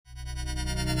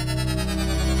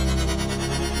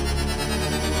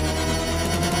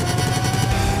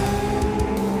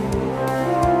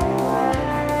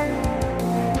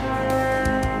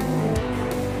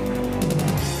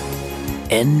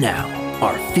And now,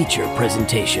 our feature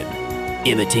presentation,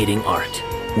 Imitating Art,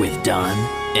 with Don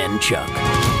and Chuck.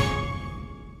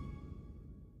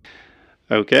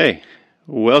 Okay,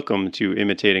 welcome to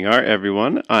Imitating Art,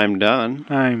 everyone. I'm Don.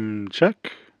 I'm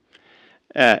Chuck.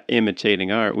 At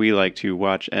Imitating Art, we like to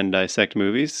watch and dissect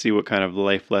movies, see what kind of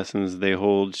life lessons they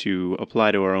hold to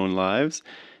apply to our own lives.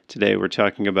 Today we're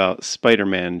talking about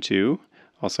Spider-Man 2,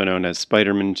 also known as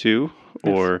Spider-Man 2,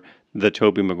 or the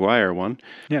Tobey Maguire one.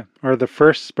 Yeah, or the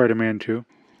first Spider-Man 2.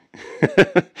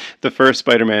 The first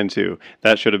Spider-Man 2.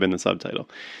 That should have been the subtitle.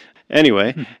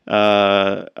 Anyway,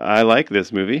 I like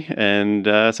this movie, and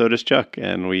so does Chuck.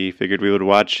 And we figured we would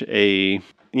watch a,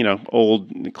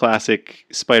 old classic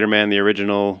Spider-Man, the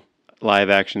original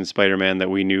live-action Spider-Man that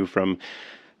we knew from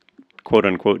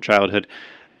quote-unquote childhood.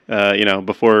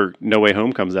 Before No Way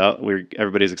Home comes out,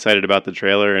 everybody's excited about the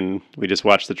trailer, and we just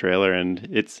watched the trailer, and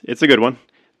it's a good one.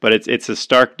 But it's a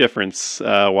stark difference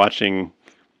watching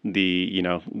the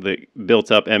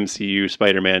built-up MCU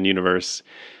Spider-Man universe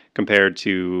compared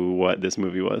to what this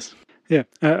movie was. Yeah,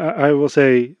 I will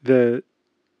say the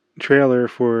trailer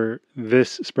for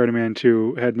this Spider-Man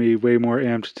 2 had me way more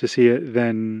amped to see it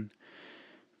than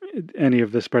any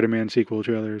of the Spider-Man sequel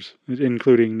trailers,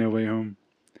 including No Way Home.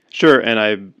 Sure,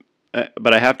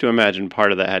 but I have to imagine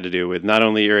part of that had to do with not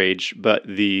only your age, but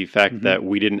the fact that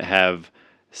we didn't have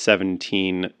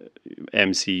 17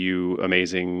 MCU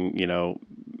amazing,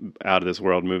 out of this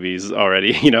world movies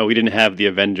already. We didn't have the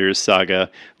Avengers saga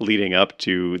leading up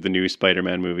to the new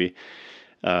Spider-Man movie.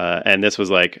 And this was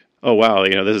like, oh wow,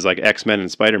 this is like X-Men and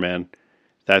Spider-Man.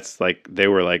 That's like, they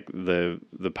were like the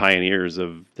pioneers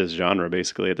of this genre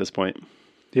basically at this point.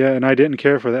 Yeah, and I didn't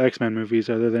care for the X-Men movies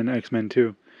other than X-Men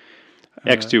 2.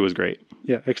 X2 was great.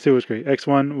 Yeah, X2 was great.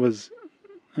 X1 was...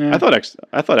 I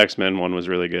thought X-Men 1 was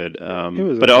really good. But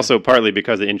okay. Also partly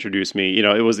because it introduced me,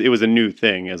 it was a new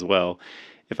thing as well.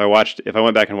 If I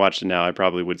went back and watched it now, I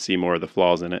probably would see more of the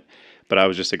flaws in it. But I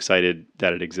was just excited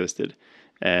that it existed,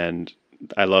 and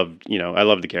I loved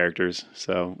the characters,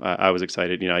 so I was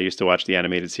excited. I used to watch the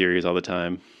animated series all the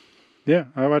time. Yeah,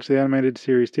 I watched the animated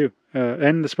series too,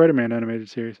 and the Spider-Man animated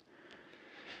series.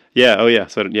 Yeah, oh yeah.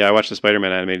 So yeah, I watched the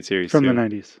Spider-Man animated series from too. the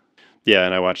 90s. Yeah,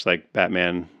 and I watched like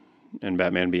Batman and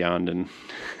Batman Beyond and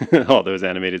all those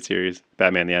animated series,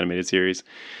 Batman the animated series.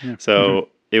 Yeah. So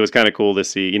it was kind of cool to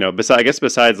see,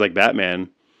 besides like Batman,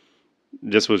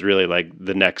 this was really like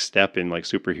the next step in like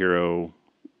superhero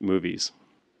movies.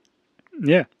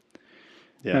 Yeah.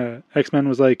 Yeah. X-Men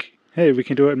was like, hey, we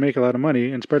can do it and make a lot of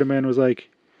money. And Spider-Man was like,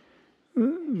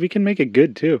 we can make it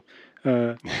good too.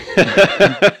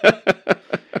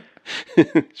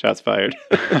 Shots fired.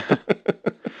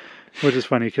 Which is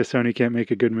funny because Sony can't make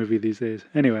a good movie these days.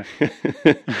 Anyway.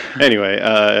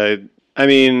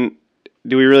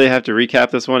 Do we really have to recap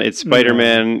this one? It's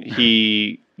Spider-Man. No.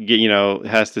 He,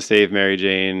 has to save Mary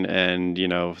Jane and,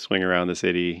 swing around the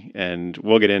city. And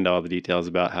we'll get into all the details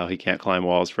about how he can't climb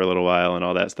walls for a little while and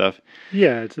all that stuff.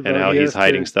 Yeah. It's about and how he's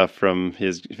hiding stuff from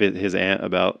his aunt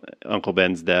about Uncle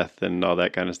Ben's death and all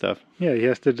that kind of stuff. Yeah, he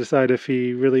has to decide if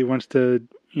he really wants to,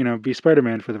 be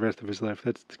Spider-Man for the rest of his life.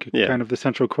 That's kind of the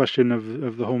central question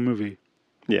of the whole movie.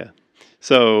 Yeah.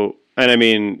 So,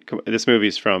 and this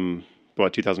movie's from,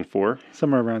 2004?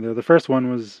 Somewhere around there. The first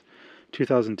one was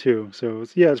 2002. So,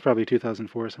 it's probably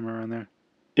 2004, somewhere around there.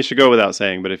 It should go without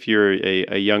saying, but if you're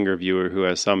a younger viewer who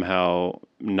has somehow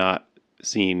not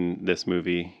seen this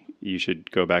movie, you should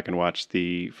go back and watch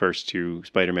the first two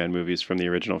Spider-Man movies from the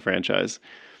original franchise.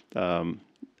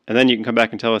 And then you can come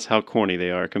back and tell us how corny they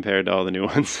are compared to all the new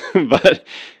ones. But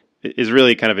it's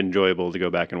really kind of enjoyable to go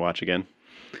back and watch again.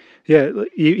 Yeah,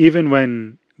 even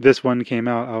when this one came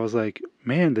out, I was like,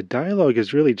 man, the dialogue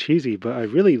is really cheesy, but I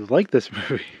really like this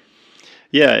movie.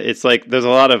 Yeah, it's like there's a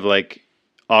lot of like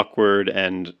awkward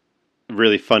and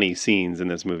really funny scenes in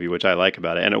this movie, which I like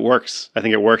about it. And it works. I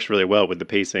think it works really well with the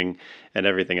pacing and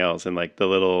everything else. And like the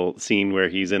little scene where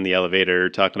he's in the elevator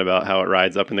talking about how it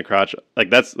rides up in the crotch. Like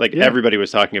that's like everybody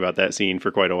was talking about that scene for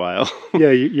quite a while.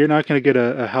 Yeah, you're not going to get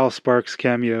a Hal Sparks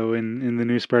cameo in the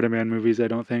new Spider-Man movies, I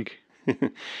don't think.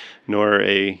 Nor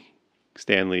a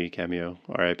Stan Lee cameo,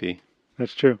 R.I.P.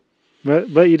 That's true. But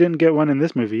you didn't get one in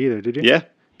this movie either, did you? Yeah,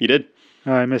 you did.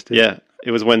 Oh, I missed it. Yeah. It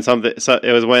was when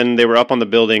they were up on the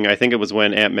building. I think it was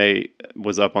when Aunt May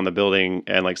was up on the building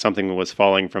and like something was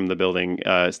falling from the building.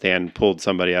 Stan pulled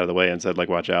somebody out of the way and said like,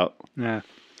 "Watch out." Yeah,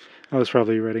 I was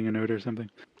probably writing a note or something.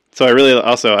 So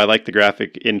I like the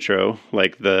graphic intro,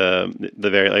 like the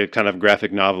very like kind of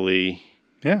graphic novel-y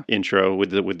intro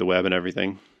with the web and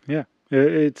everything. Yeah,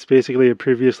 It's basically a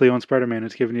previously on Spider-Man.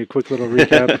 It's giving you a quick little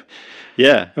recap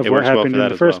Yeah, of it what works well happened for in that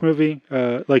the as first well. movie,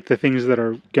 like the things that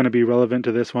are going to be relevant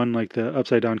to this one, like the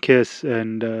upside down kiss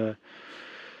and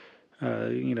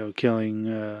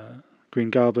killing Green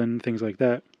Goblin, things like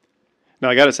that. Now,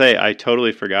 I gotta say, I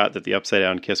totally forgot that the upside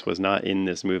down kiss was not in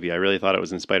this movie. I really thought it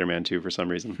was in Spider-Man 2 for some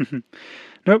reason.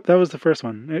 Nope, that was the first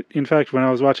one. In fact, when I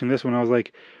was watching this one, I was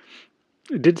like,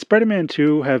 did Spider-Man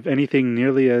 2 have anything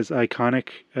nearly as iconic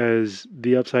as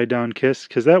the upside down kiss?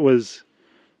 Because that was,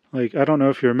 like, I don't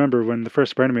know if you remember when the first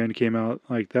Spider-Man came out,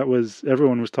 like, that was,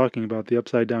 everyone was talking about the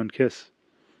upside down kiss.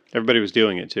 Everybody was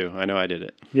doing it too. I know I did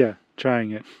it. Yeah,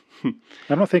 trying it.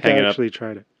 I don't think I Hanging up, actually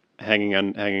tried it.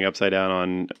 hanging upside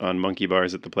down on monkey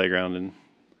bars at the playground and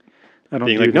I don't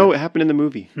being do like, that. "No, it happened in the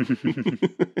movie."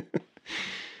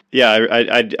 Yeah,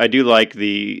 I do like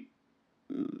the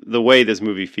way this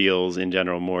movie feels in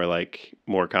general,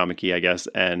 more comic-y, I guess,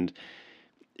 and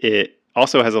it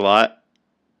also has a lot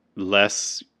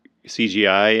less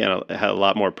CGI and had a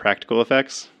lot more practical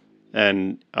effects,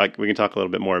 and we can talk a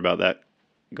little bit more about that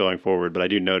going forward. But I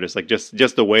do notice, like,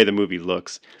 just the way the movie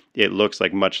looks, it looks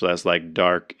like much less like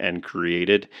dark and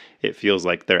created. It feels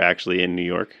like they're actually in New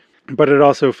York. But it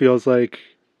also feels like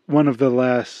one of the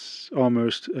last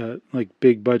almost like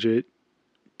big budget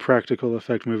practical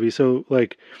effect movies. So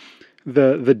like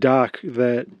the dock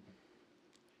that,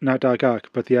 not Doc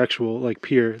Ock, but the actual like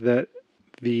pier that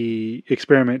the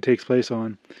experiment takes place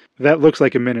on, that looks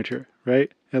like a miniature, right?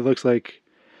 It looks like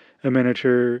a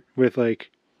miniature with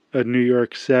like a New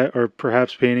York set or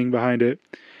perhaps painting behind it.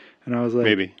 And I was like,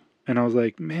 Maybe.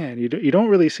 man, you don't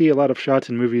really see a lot of shots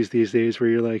in movies these days where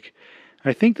you're like,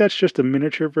 I think that's just a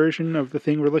miniature version of the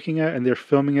thing we're looking at, and they're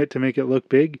filming it to make it look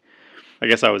big. I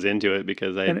guess I was into it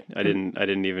because I And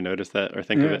didn't even notice that or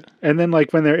think of yeah, it. and then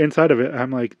like when they're inside of it,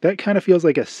 I'm like, that kind of feels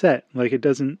like a set. Like it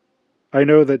doesn't. I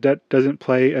know that doesn't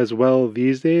play as well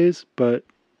these days, but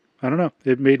I don't know.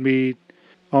 It made me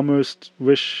almost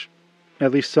wish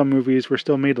at least some movies were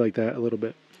still made like that a little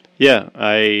bit. Yeah,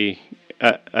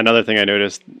 another thing I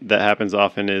noticed that happens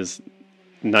often is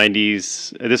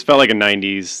 90s. This felt like a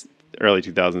 90s, early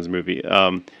 2000s movie,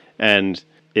 and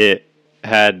it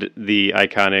had the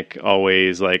iconic,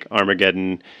 always like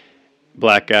Armageddon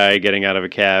black guy getting out of a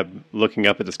cab, looking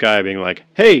up at the sky, being like,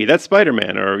 "Hey, that's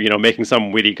Spider-Man," or making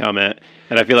some witty comment.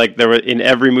 And I feel like there were in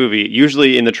every movie,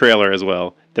 usually in the trailer as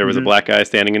well, there was a black guy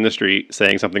standing in the street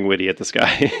saying something witty at the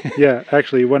sky. Yeah,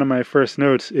 actually, one of my first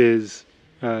notes is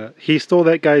he stole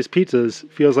that guy's pizzas.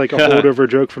 Feels like a holdover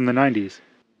joke from the 90s.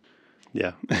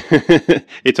 Yeah,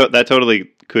 that totally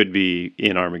could be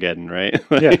in Armageddon, right?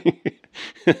 Yeah.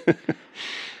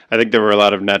 I think there were a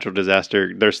lot of natural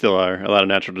disaster. There still are a lot of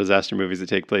natural disaster movies that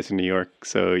take place in New York.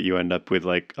 So you end up with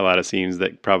like a lot of scenes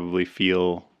that probably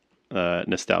feel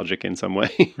nostalgic in some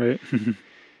way. Right.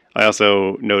 I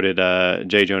also noted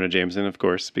J. Jonah Jameson, of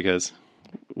course, because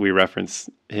we reference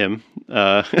him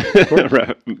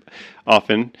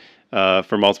often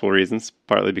for multiple reasons.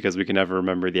 Partly because we can never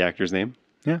remember the actor's name.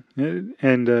 Yeah,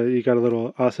 and you got a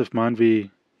little Asif Manvi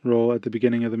role at the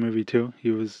beginning of the movie too.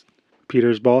 He was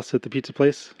Peter's boss at the pizza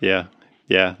place. Yeah,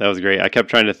 that was great. I kept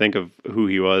trying to think of who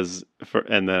he was,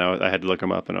 and then I had to look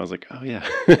him up, and I was like, oh yeah,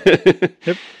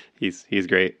 Yep. He's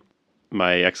great.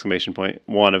 My exclamation point,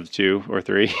 one of two or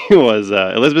three, was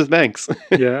Elizabeth Banks.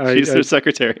 Yeah, she's their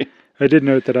secretary. I did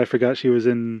note that I forgot she was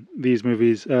in these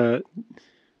movies.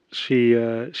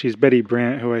 She's Betty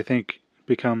Brant, who I think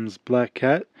becomes Black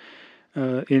Cat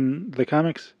in the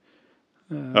comics.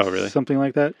 Oh, really? Something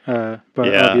like that. But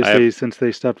Yeah, obviously, since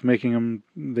they stopped making them,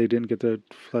 they didn't get to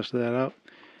flesh that out.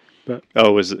 But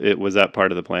was that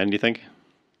part of the plan, do you think?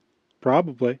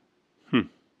 probably.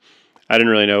 I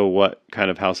didn't really know what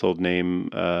kind of household name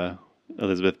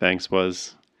Elizabeth Banks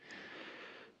was.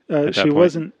 She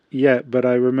wasn't yet, but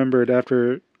I remembered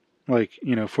after,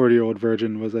 40-Year-Old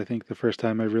Virgin was, I think, the first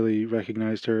time I really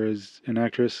recognized her as an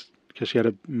actress, because she had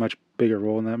a much bigger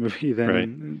role in that movie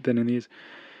than in these.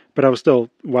 But I was still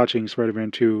watching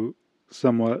Spider-Man 2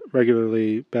 somewhat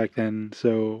regularly back then,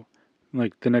 so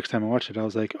like the next time I watched it, I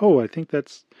was like, oh, I think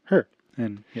that's her.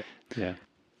 And yeah. Yeah.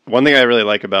 One thing I really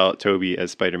like about Tobey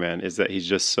as Spider-Man is that he's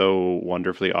just so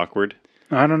wonderfully awkward.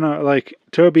 I don't know, like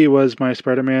Tobey was my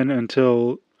Spider-Man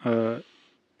until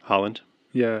Holland.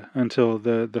 Yeah, until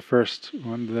the first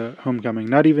one, the Homecoming.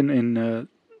 Not even in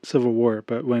Civil War,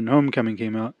 but when Homecoming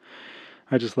came out,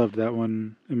 I just loved that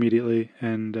one immediately.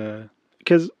 And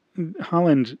because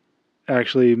Holland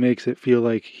actually makes it feel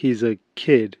like he's a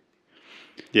kid.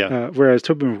 Yeah. Whereas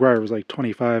Tobey Maguire was like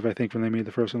 25, I think, when they made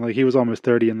the first one. Like he was almost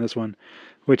 30 in this one,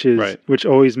 which Right.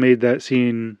 always made that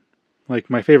scene, like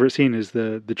my favorite scene is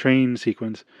the train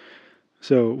sequence.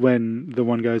 So when the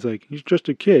one guy's like, he's just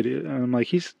a kid, I'm like,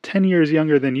 he's 10 years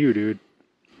younger than you, dude.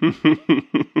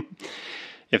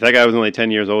 If that guy was only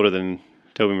 10 years older than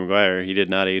Tobey Maguire, he did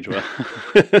not age well.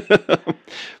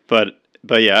 But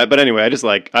yeah, but anyway,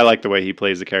 I like the way he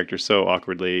plays the character so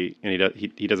awkwardly, and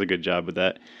he does a good job with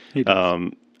that. He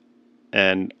does.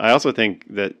 And I also think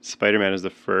that Spider-Man is the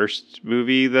first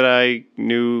movie that I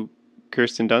knew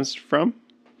Kirsten Dunst from.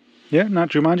 Yeah, not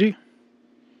Jumanji?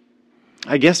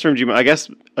 I guess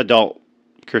adult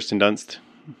Kirsten Dunst.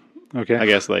 Okay. I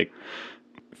guess like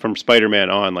from Spider-Man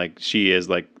on, like she is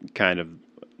like kind of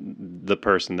the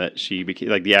person that she became,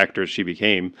 like the actor she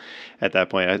became at that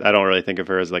point. I don't really think of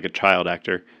her as like a child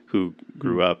actor who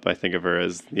grew up. I think of her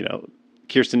as,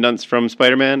 Kirsten Dunst from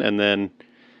Spider-Man and then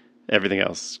everything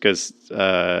else, because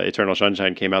Eternal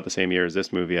Sunshine came out the same year as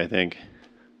this movie, I think.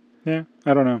 Yeah,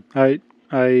 I don't know.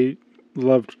 I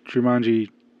loved Jumanji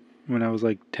when I was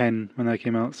like 10 when that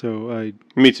came out, so I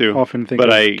Me too. often think but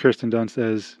of Kirsten Dunst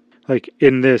as, like,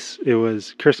 in this, it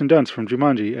was Kirsten Dunst from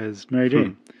Jumanji as Mary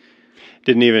Jane.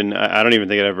 I don't even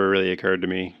think it ever really occurred to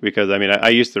me, because I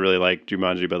used to really like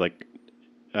Jumanji, but like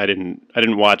I didn't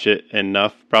watch it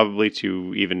enough probably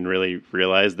to even really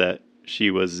realize that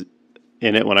she was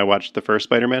in it when I watched the first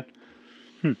Spider-Man.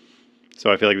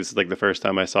 So I feel like this is like the first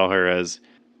time I saw her as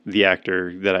the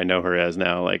actor that I know her as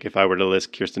now. Like if I were to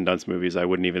list Kirsten Dunst movies, I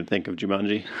wouldn't even think of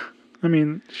Jumanji. I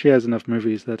mean, she has enough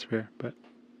movies, that's fair. But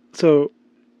so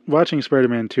watching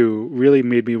Spider-Man 2 really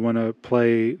made me want to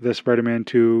play the Spider-Man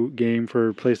 2 game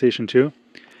for PlayStation 2.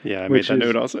 Yeah, I made that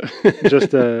note also.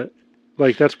 Just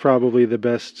like that's probably the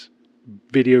best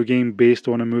video game based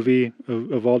on a movie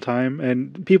of all time,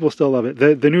 and people still love it.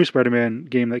 The new Spider-Man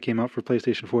game that came out for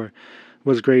PlayStation 4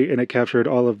 was great, and it captured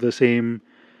all of the same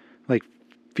like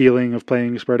feeling of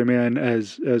playing Spider-Man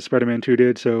as Spider-Man 2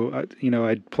 did. So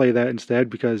I'd play that instead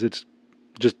because it's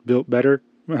just built better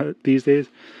these days.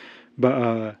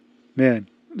 But man,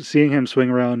 seeing him swing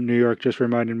around New York just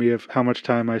reminded me of how much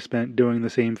time I spent doing the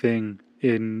same thing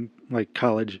in like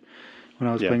college when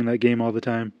I was playing that game all the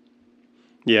time.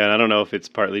 Yeah, and I don't know if it's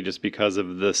partly just because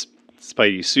of the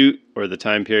Spidey suit or the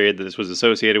time period that this was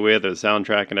associated with, or the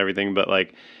soundtrack and everything, but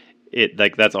like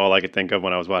that's all I could think of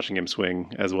when I was watching him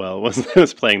swing as well,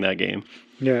 was playing that game.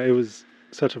 Yeah, it was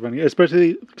such a fun game.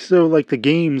 Especially so like the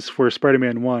games for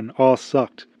Spider-Man 1 all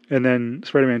sucked. And then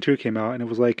Spider-Man 2 came out and it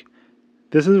was like,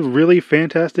 this is a really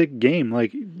fantastic game.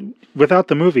 Like without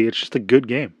the movie, it's just a good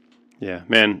game. Yeah,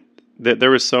 man,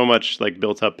 there was so much like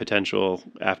built up potential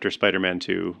after Spider-Man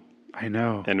 2. I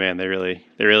know. And man, they really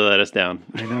let us down.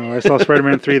 I know. I saw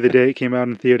Spider-Man 3 the day it came out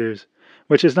in theaters,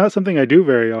 which is not something I do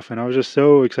very often. I was just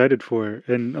so excited for it.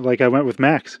 And like I went with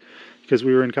Max because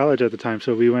we were in college at the time.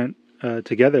 So we went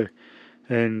together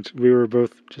and we were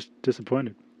both just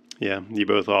disappointed. Yeah. You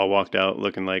both all walked out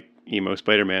looking like emo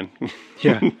Spider-Man.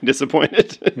 Yeah.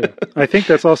 Disappointed. Yeah. I think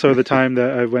that's also the time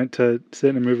that I went to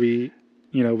sit in a movie.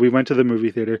 We went to the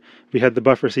movie theater. We had the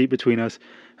buffer seat between us.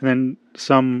 And then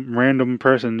some random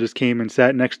person just came and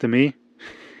sat next to me.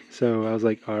 So I was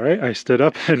like, all right. I stood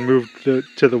up and moved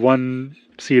to the one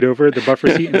seat over, the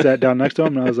buffer seat, and sat down next to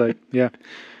him. And I was like, yeah,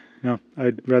 no,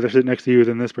 I'd rather sit next to you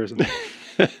than this person.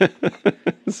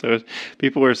 So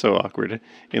people are so awkward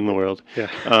in the world. Yeah.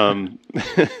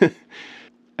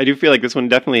 I do feel like this one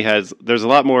definitely there's a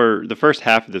lot more, the first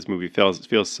half of this movie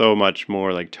feels so much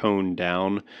more like toned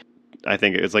down. I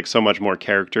think it's like so much more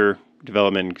character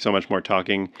development, so much more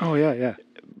talking. Oh, yeah.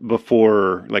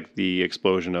 Before like the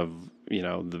explosion of,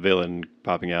 the villain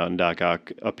popping out and Doc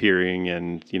Ock appearing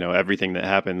and, everything that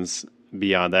happens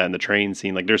beyond that in the train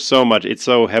scene. Like there's so much, it's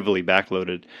so heavily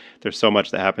backloaded. There's so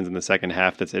much that happens in the second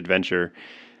half that's adventure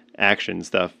action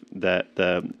stuff that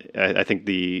I think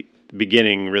the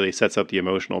beginning really sets up the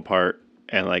emotional part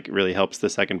and like really helps the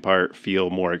second part feel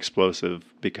more explosive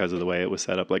because of the way it was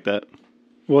set up like that.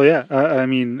 Well, yeah, I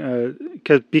mean,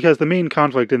 because the main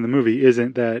conflict in the movie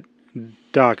isn't that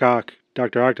Doc Ock,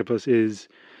 Dr. Octopus, is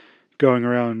going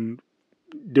around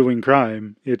doing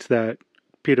crime. It's that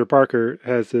Peter Parker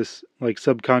has this like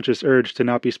subconscious urge to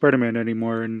not be Spider-Man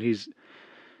anymore, and he's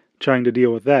trying to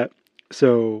deal with that.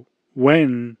 So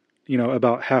when,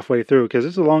 about halfway through, because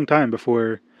it's a long time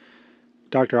before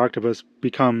Dr. Octopus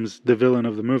becomes the villain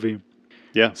of the movie.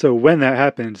 Yeah. So when that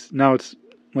happens, now it's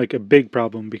like a big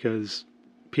problem because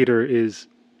Peter is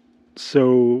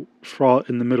so fraught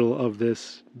in the middle of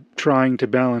this trying to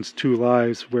balance two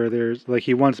lives where there's like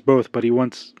he wants both, but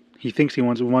he thinks he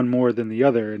wants one more than the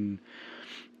other, and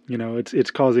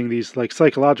it's causing these like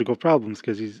psychological problems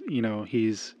because he's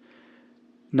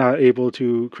not able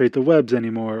to create the webs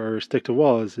anymore or stick to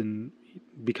walls, and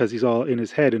because he's all in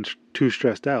his head and too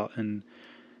stressed out. And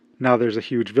now there's a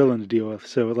huge villain to deal with.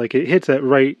 So like it hits at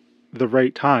the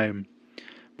right time,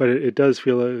 but it does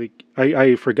feel like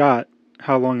I forgot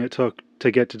how long it took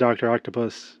to get to Dr.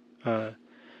 Octopus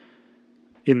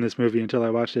in this movie until I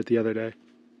watched it the other day.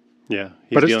 Yeah.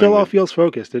 But it still all feels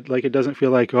focused. It doesn't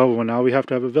feel like, oh, well, now we have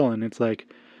to have a villain. It's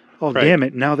like, oh, right. Damn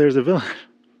it, now there's a villain.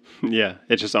 Yeah,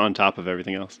 it's just on top of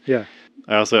everything else. Yeah.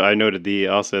 I noted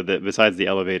that besides the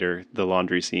elevator, the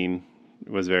laundry scene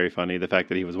was very funny. The fact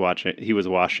that he was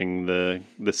washing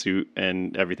the suit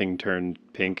and everything turned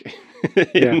pink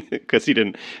because he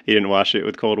didn't wash it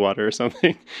with cold water or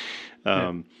something.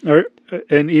 And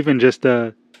even just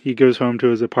he goes home to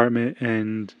his apartment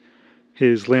and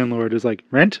his landlord is like,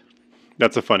 rent?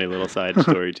 That's a funny little side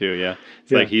story too. Yeah,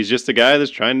 it's like he's just a guy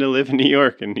that's trying to live in New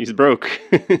York and he's broke.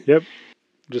 Yep,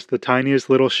 just the tiniest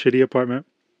little shitty apartment.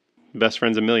 Best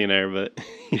friend's a millionaire, but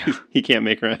he can't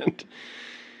make rent.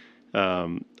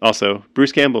 Also,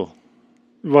 Bruce Campbell.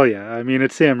 Well, yeah, I mean,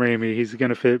 it's Sam Raimi. He's going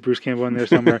to fit Bruce Campbell in there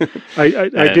somewhere. I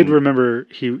did remember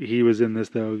he was in this,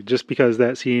 though, just because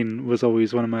that scene was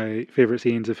always one of my favorite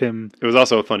scenes of him. It was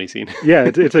also a funny scene. Yeah,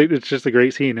 it's just a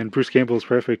great scene, and Bruce Campbell's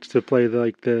perfect to play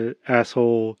the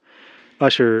asshole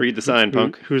usher. Read the sign,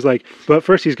 punk. Who's like, but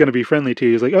first he's going to be friendly to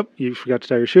you. He's like, oh, you forgot to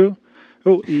tie your shoe?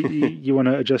 Oh, you want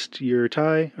to adjust your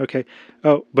tie? Okay.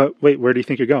 Oh, but wait, where do you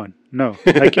think you're going? No,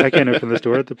 I can't open this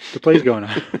door. The play's going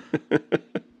on.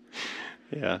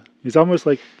 Yeah. He's almost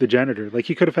like the janitor. Like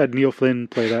he could have had Neil Flynn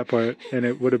play that part and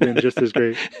it would have been just as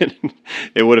great.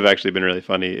 It would have actually been really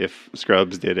funny if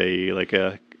Scrubs did a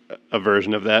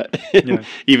version of that. Yeah.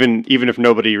 even if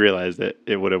nobody realized it,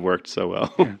 it would have worked so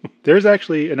well. Yeah. There's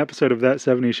actually an episode of That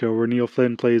 70s Show where Neil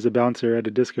Flynn plays a bouncer at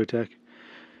a discotheque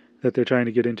that they're trying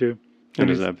to get into. And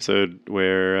there's an episode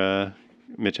where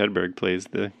Mitch Hedberg plays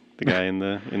the guy in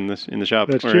the shop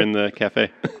That's or true. in the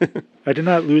cafe. I did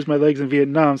not lose my legs in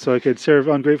Vietnam so I could serve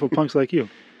ungrateful punks like you.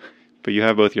 But you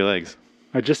have both your legs.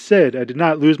 I just said I did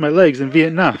not lose my legs in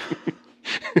Vietnam.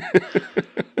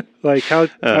 Like how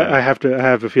I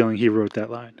have a feeling he wrote that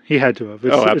line. He had to have.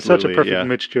 It's such a perfect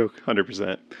Mitch joke.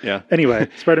 100%. Yeah. Anyway,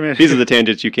 Spider-Man. These are the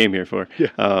tangents you came here for.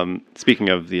 Yeah. Speaking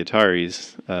of the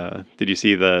Ataris, did you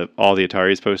see all the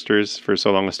Ataris posters for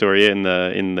So Long Astoria in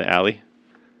the alley?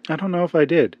 I don't know if I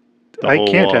did. The I whole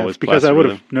can't wall have was because I plastered would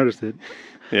with have noticed it.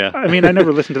 Yeah. I mean, I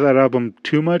never listened to that album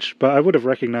too much, but I would have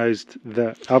recognized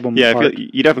the album. Yeah, art.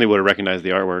 you definitely would have recognized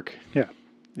the artwork. Yeah.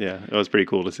 Yeah, it was pretty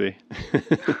cool to see.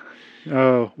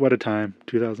 Oh, what a time,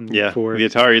 2004. Yeah,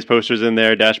 the Ataris posters in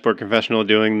there, Dashboard Confessional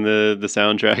doing the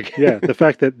soundtrack. Yeah, the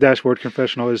fact that Dashboard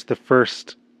Confessional is the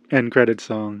first end credits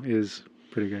song is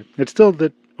pretty good. It's still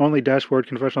the only Dashboard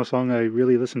Confessional song I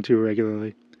really listen to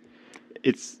regularly.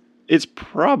 It's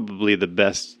probably the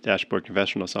best Dashboard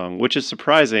Confessional song, which is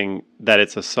surprising that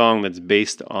it's a song that's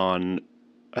based on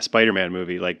a Spider-Man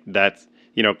movie. Like that's,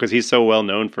 because he's so well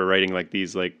known for writing like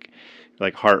these like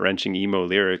heart-wrenching emo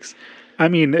lyrics. I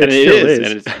mean, it still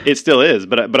is. And it still is.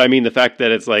 But I mean, the fact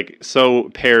that it's like so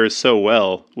pairs so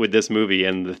well with this movie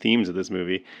and the themes of this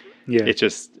movie. Yeah.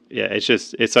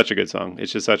 It's such a good song.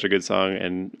 It's just such a good song.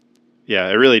 And yeah,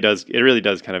 it really does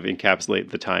kind of encapsulate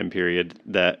the time period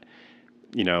that,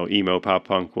 emo pop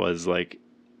punk was like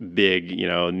big,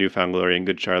 New Found Glory and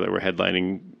Good Charlotte were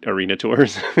headlining arena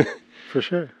tours. For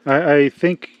sure. I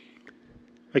think,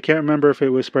 I can't remember if it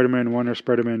was Spider-Man 1 or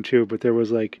Spider-Man 2, but there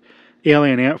was like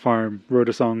Alien Ant Farm wrote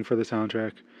a song for the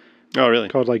soundtrack. Oh, really?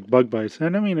 Called like Bug Bites.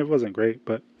 And I mean, it wasn't great,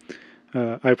 but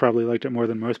I probably liked it more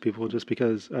than most people just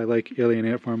because I like Alien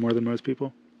Ant Farm more than most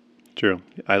people. True.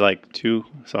 I like 2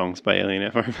 songs by Alien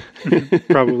Ant Farm.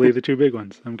 Probably the 2 big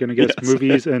ones. I'm going to guess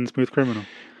Movies and Smooth Criminal.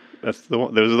 Those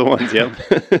are the ones, yep.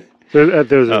 Those are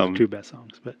the 2 best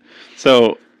songs. But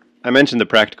so I mentioned the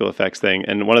practical effects thing,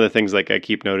 and one of the things like I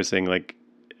keep noticing like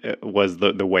was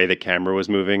the way the camera was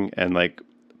moving and like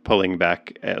pulling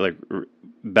back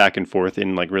back and forth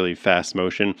in like really fast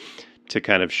motion to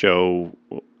kind of show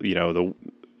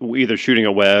either shooting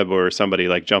a web or somebody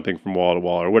like jumping from wall to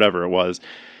wall or whatever it was.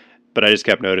 But I just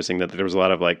kept noticing that there was a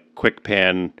lot of like quick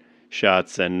pan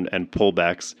shots and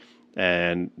pullbacks,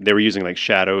 and they were using like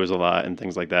shadows a lot and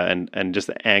things like that, and just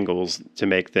the angles to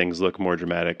make things look more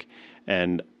dramatic.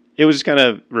 And it was just kind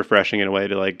of refreshing in a way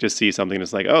to like just see something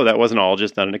that's like, oh, that wasn't all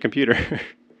just done in a computer.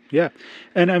 Yeah,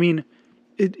 and I mean,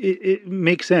 it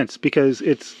makes sense because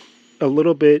it's a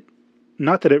little bit,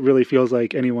 not that it really feels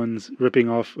like anyone's ripping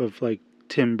off of like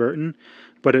Tim Burton,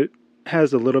 but it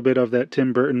has a little bit of that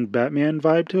Tim Burton Batman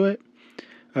vibe to it,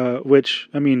 which,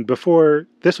 I mean,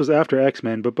 this was after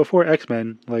X-Men, but before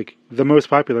X-Men, like, the most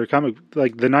popular comic,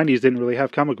 like, the 90s didn't really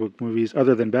have comic book movies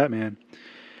other than Batman,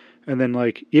 And then,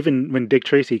 like, even when Dick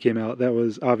Tracy came out, that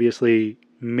was obviously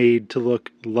made to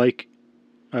look like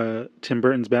Tim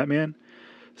Burton's Batman.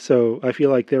 So I feel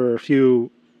like there were a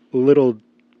few little,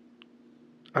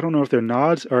 I don't know if they're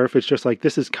nods or if it's just like,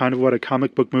 this is kind of what a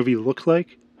comic book movie looks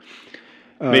like.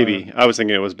 Maybe. I was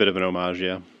thinking it was a bit of an homage,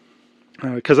 yeah.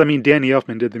 Because, I mean, Danny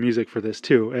Elfman did the music for this,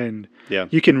 too. And Yeah.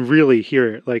 you can really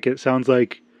hear it. Like, it sounds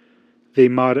like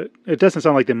it doesn't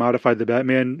sound like they modified the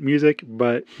Batman music,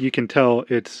 but you can tell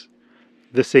it's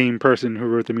the same person who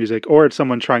wrote the music, or it's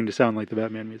someone trying to sound like the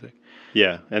Batman music.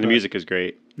 Yeah, and the music is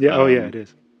great. Yeah, yeah, it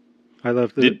is. I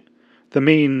love the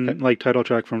main like title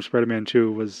track from Spider-Man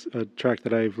 2 was a track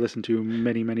that I've listened to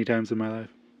many, many times in my life.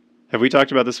 Have we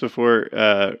talked about this before?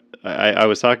 I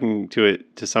was talking to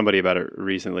somebody about it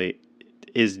recently.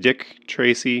 Is Dick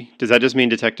Tracy, does that just mean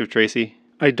Detective Tracy?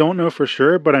 I don't know for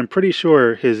sure, but I'm pretty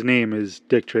sure his name is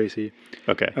Dick Tracy.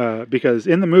 Okay. Because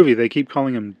in the movie they keep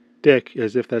calling him Dick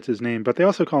as if that's his name, but they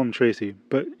also call him Tracy.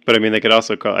 But I mean, they would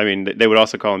also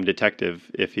call him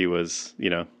Detective if he was,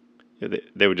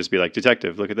 they would just be like,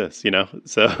 Detective, look at this,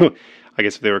 So I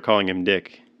guess if they were calling him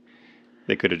Dick,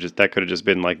 that could have just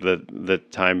been like the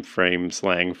time frame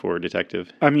slang for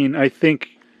detective. I mean, I think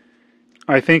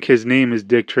his name is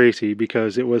Dick Tracy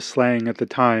because it was slang at the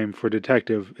time for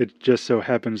detective. It just so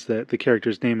happens that the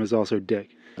character's name is also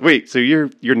Dick. Wait, so you're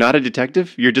not a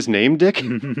detective? You're just named Dick?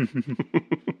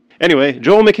 Anyway,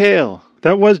 Joel McHale.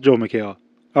 That was Joel McHale.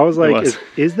 I was like,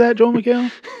 is that Joel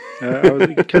McHale?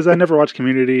 Because I never watched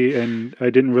Community, and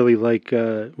I didn't really like,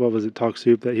 what was it, Talk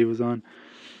Soup that he was on?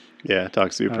 Yeah,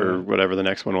 Talk Soup or whatever the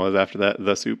next one was after that,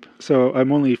 The Soup. So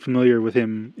I'm only familiar with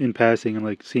him in passing and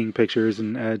like seeing pictures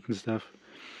and ads and stuff.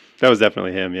 That was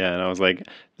definitely him, yeah. And I was like,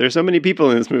 there's so many people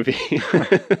in this movie.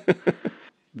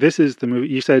 This is the movie.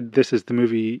 You said this is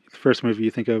the first movie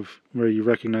you think of where you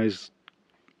recognize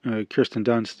Kirsten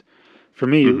Dunst. For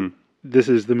me, this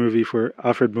is the movie for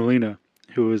Alfred Molina,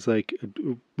 who was like a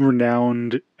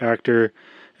renowned actor,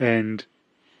 and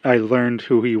I learned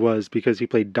who he was because he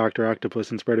played Dr.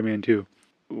 Octopus in Spider-Man 2.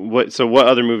 What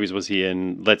other movies was he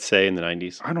in, let's say, in the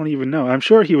 90s? I don't even know. I'm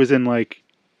sure he was in like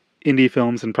indie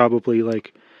films and probably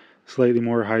like slightly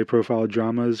more high-profile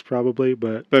dramas, probably.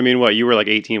 But I mean, what, you were like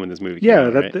 18 when this movie came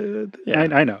out,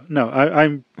 right? I know. No,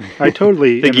 I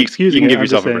totally am excusing you can it. give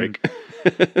yourself a break.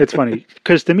 It's funny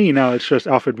because to me now it's just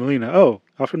Alfred Molina. Oh,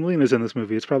 Alfred Molina's in this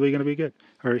movie. It's probably going to be good.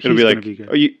 Or he's going to be good.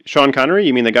 Are you Sean Connery?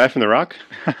 You mean the guy from The Rock?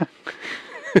 I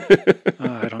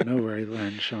don't know where he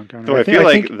landed, Sean Connery. So I feel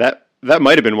like that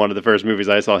might have been one of the first movies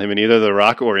I saw him in, either The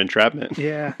Rock or Entrapment.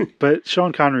 Yeah, but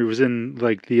Sean Connery was in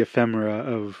like the ephemera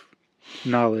of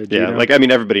knowledge. Yeah, like I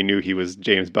mean, everybody knew he was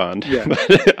James Bond. Yeah,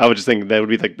 but I would just think that would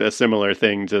be like a similar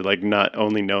thing to like not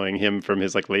only knowing him from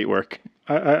his like late work.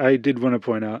 I did want to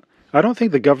point out, I don't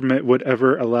think the government would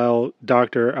ever allow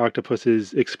Dr.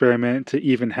 Octopus's experiment to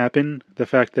even happen. The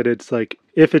fact that it's like,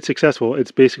 if it's successful,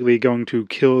 it's basically going to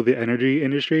kill the energy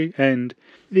industry, and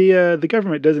the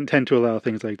government doesn't tend to allow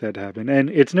things like that to happen. And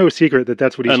it's no secret that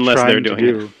that's what he's trying to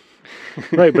do.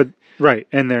 Right,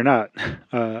 and they're not.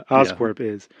 Oscorp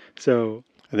is. So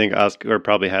I think Oscorp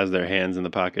probably has their hands in the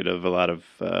pocket of a lot of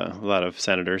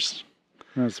senators.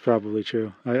 That's probably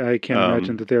true. I can't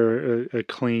imagine that they're a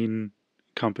clean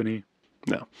company.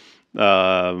 No.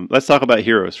 Let's talk about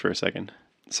heroes for a second.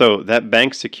 So that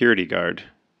bank security guard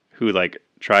who like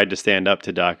tried to stand up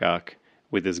to Doc Ock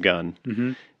with his gun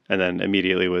and then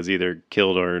immediately was either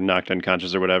killed or knocked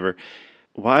unconscious or whatever.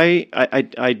 Why?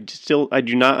 I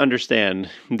do not understand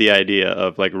the idea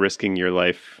of like risking your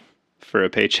life for a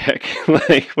paycheck.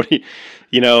 Like, what do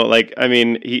like, I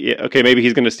mean, maybe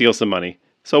he's going to steal some money.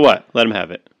 So what? Let him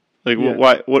have it. Like,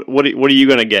 why? What are you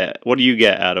gonna get? What do you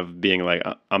get out of being like,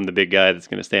 I'm the big guy that's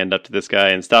gonna stand up to this guy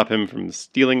and stop him from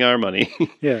stealing our money?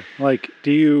 Yeah, like,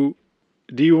 do you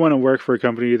want to work for a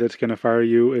company that's gonna fire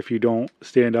you if you don't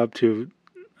stand up to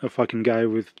a fucking guy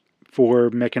with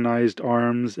 4 mechanized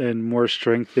arms and more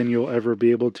strength than you'll ever be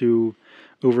able to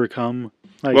overcome?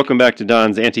 Like, welcome back to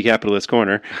Don's Anti-Capitalist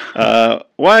Corner.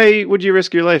 Why would you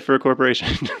risk your life for a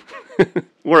corporation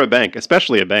or a bank,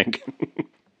 especially a bank?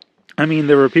 I mean,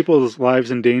 there were people's lives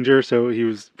in danger, so he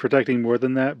was protecting more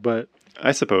than that, but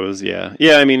I suppose, yeah.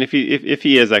 Yeah, I mean, if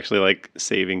he is actually like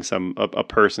saving a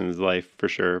person's life for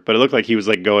sure. But it looked like he was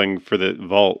like going for the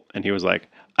vault and he was like,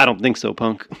 I don't think so,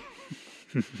 punk.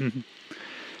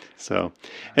 So,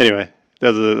 anyway,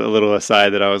 that was a little aside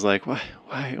that I was like,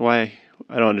 why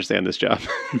I don't understand this job.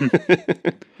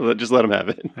 Just let him have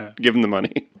it. Yeah. Give him the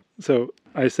money. So,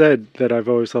 I said that I've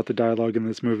always thought the dialogue in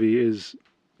this movie is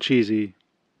cheesy.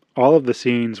 All of the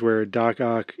scenes where Doc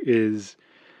Ock is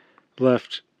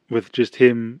left with just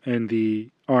him and the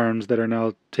arms that are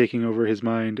now taking over his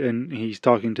mind, and he's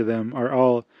talking to them, are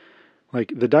all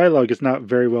like, the dialogue is not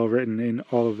very well written in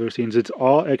all of those scenes. It's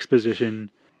all exposition.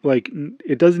 Like,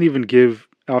 it doesn't even give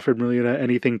Alfred Molina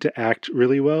anything to act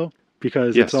really well,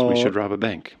 because Yes, it's all, we should rob a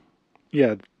bank.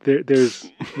 yeah, there's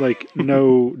like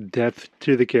no depth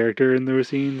to the character in those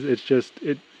scenes. It's just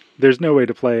there's no way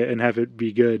to play it and have it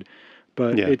be good.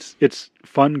 But Yeah. it's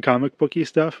fun comic booky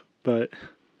stuff, but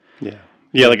Yeah.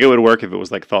 Yeah, like it would work if it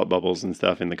was like thought bubbles and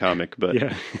stuff in the comic, but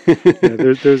yeah.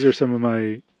 Those are some of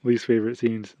my least favorite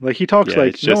scenes. Like, he talks Yeah,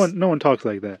 like it's just- no one talks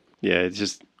like that. yeah, it's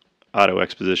just auto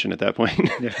exposition at that point.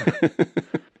 Yeah.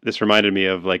 This reminded me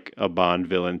of like a Bond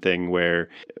villain thing where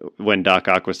when Doc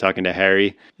Ock was talking to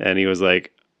Harry and he was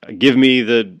like, "Give me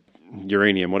the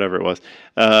uranium, whatever it was.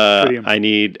 Tritium. I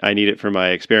need it for my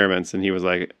experiments." And he was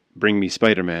like, "Bring me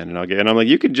Spider-Man and I'll get." And I'm like,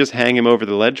 "You could just hang him over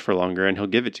the ledge for longer and he'll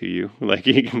give it to you. Like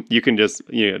you can just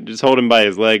just hold him by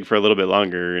his leg for a little bit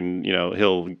longer and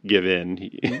he'll give in.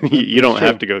 You don't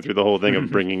have to go through the whole thing of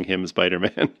bringing him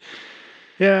Spider-Man."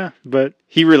 Yeah, but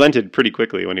He relented pretty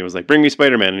quickly when he was like, "Bring me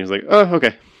Spider-Man," and he was like, "Oh,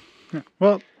 okay."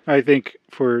 well, I think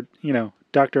for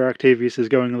Dr. Octavius is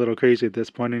going a little crazy at this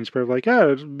point, and he's probably like,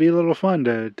 "Oh, it'd be a little fun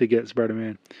to get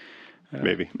Spider-Man."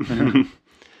 Maybe.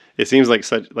 It seems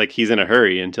like he's in a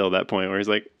hurry until that point where he's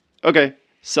like, "Okay,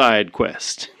 side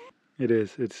quest." It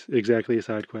is. It's exactly a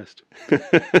side quest.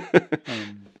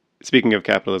 Speaking of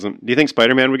capitalism, do you think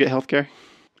Spider-Man would get healthcare?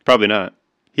 Probably not.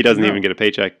 He doesn't No. even get a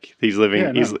paycheck. He's living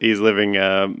Yeah, no. he's living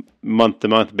month to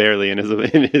month barely in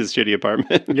his shitty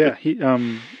apartment. Yeah, he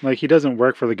doesn't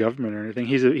work for the government or anything.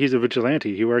 He's a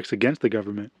vigilante. He works against the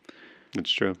government.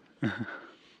 That's true.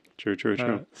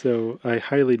 True. So I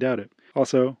highly doubt it.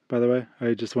 Also, by the way,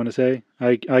 I just want to say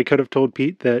I could have told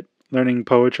Pete that learning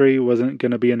poetry wasn't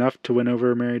going to be enough to win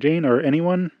over Mary Jane or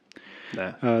anyone.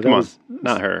 Nah, That come on, was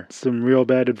not her. Some real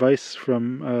bad advice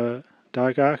from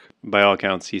Doc Ock. By all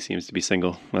accounts, he seems to be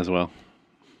single as well.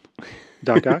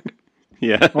 Doc Ock?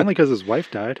 Yeah. Only because his wife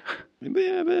died.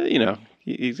 But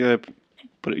he's gonna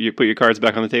put your cards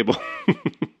back on the table.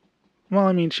 Well,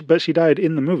 I mean, but she died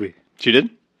in the movie. She did?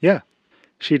 Yeah.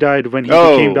 She died when he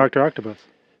Oh. became Dr. Octopus.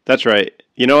 That's right.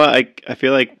 You know what? I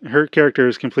feel like, Her character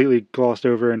is completely glossed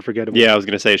over and forgettable. yeah, I was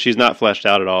going to say, she's not fleshed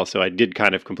out at all, so I did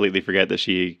kind of completely forget that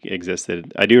she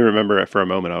existed. I do remember it for a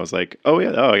moment. I was like, oh,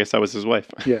 yeah, I guess that was his wife.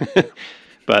 Yeah.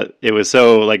 But it was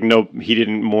so, like, no, he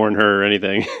didn't mourn her or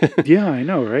anything. Yeah, I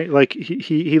know, right? Like,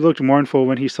 he looked mournful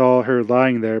when he saw her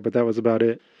lying there, but that was about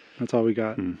it. That's all we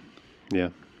got. Yeah.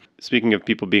 Speaking of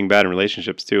people being bad in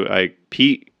relationships, too,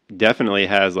 Pete definitely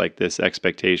has, like, this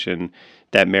expectation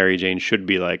that Mary Jane should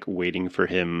be, like, waiting for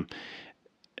him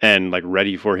and, like,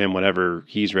 ready for him whenever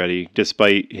he's ready,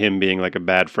 despite him being, like, a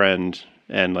bad friend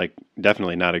and, like,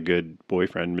 definitely not a good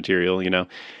boyfriend material,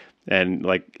 And,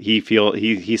 like, he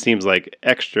seems, like,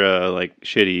 extra, like,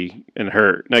 shitty and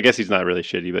hurt. And I guess he's not really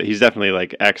shitty, but he's definitely,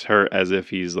 like, acts hurt as if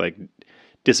he's, like,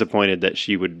 disappointed that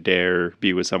she would dare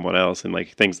be with someone else, and, like,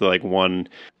 thinks that, like, one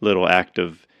little act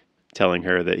of telling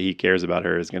her that he cares about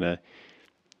her is going to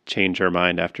change her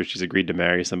mind after she's agreed to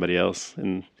marry somebody else.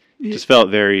 And just felt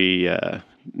very,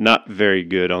 not very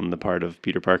good on the part of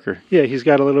Peter Parker. Yeah, he's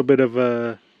got a little bit of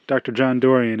Dr. John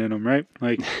Dorian in him, right?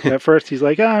 Like, at first he's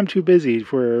like, I'm too busy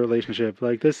for a relationship.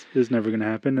 Like, this is never going to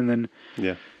happen. And then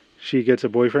Yeah. she gets a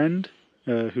boyfriend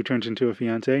who turns into a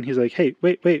fiance, and he's like, hey,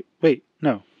 wait,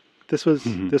 no. This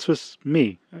was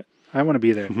me. I want to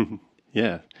be there.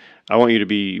 Yeah. I want you to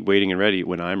be waiting and ready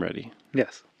when I'm ready.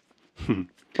 Yes.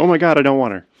 Oh my God, I don't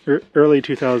want her. Early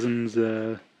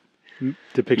 2000s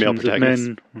depictions Male of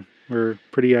men were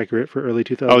pretty accurate for early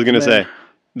 2000s. I was going to say,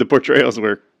 the portrayals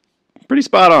were pretty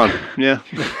spot on. Yeah.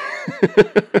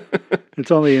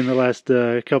 It's only in the last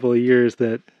couple of years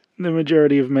that the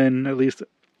majority of men, at least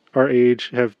our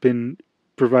age, have been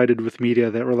provided with media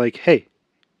that were like, hey,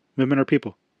 women are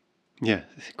people. Yeah,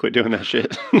 quit doing that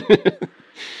shit.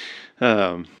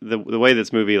 The way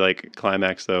this movie like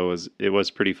climaxed though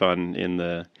was pretty fun in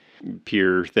the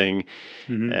pier thing,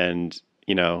 and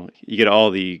you get all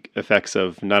the effects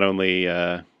of not only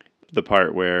the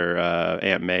part where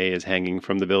Aunt May is hanging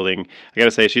from the building. I gotta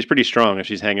say she's pretty strong if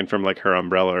she's hanging from like her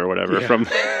umbrella or whatever from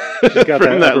She's got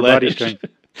from that upper body ledge.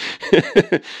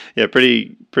 strength. Yeah,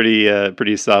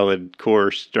 pretty solid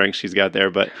core strength she's got there,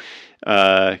 but.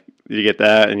 You get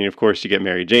that, and of course you get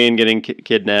Mary Jane getting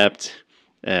kidnapped,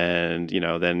 and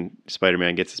then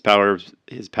Spider-Man gets his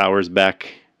powers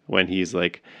back when he's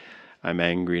like, I'm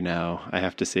angry now, I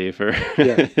have to save her.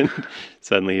 Yeah. And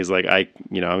suddenly he's like, I'm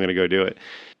gonna go do it.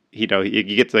 You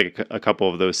get to like a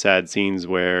couple of those sad scenes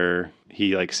where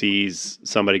he like sees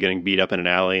somebody getting beat up in an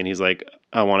alley, and he's like,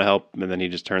 I want to help, and then he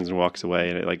just turns and walks away,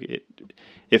 and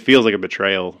it feels like a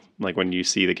betrayal, like when you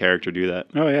see the character do that.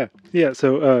 Oh yeah, yeah.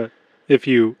 So if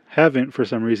you haven't for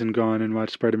some reason gone and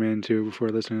watched Spider-Man 2 before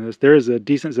listening to this, there is a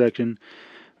decent section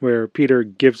where Peter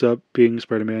gives up being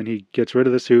Spider-Man. He gets rid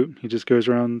of the suit. He just goes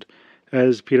around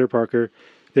as Peter Parker.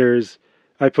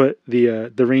 I put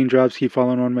the raindrops keep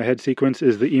falling on my head sequence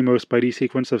is the emo Spidey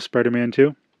sequence of Spider-Man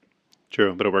 2.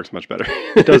 True, but it works much better.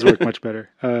 It does work much better.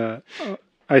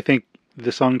 I think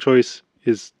the song choice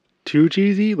is too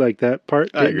cheesy, like that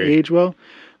part didn't age well.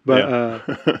 But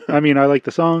yeah. I mean, I like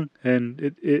the song,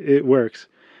 and it works.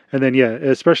 And then, yeah,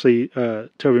 especially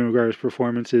Tobey Maguire's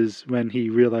performances when he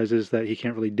realizes that he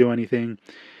can't really do anything.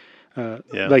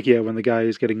 Like, when the guy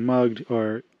is getting mugged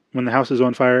or when the house is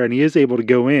on fire and he is able to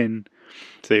go in.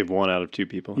 Save 1 out of 2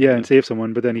 people. Yeah, and save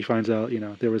someone. But then he finds out,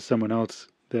 there was someone else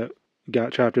that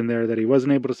got trapped in there that he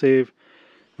wasn't able to save,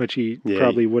 which he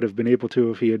probably would have been able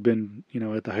to if he had been,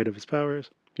 at the height of his powers.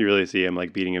 You really see him,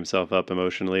 like, beating himself up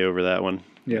emotionally over that one.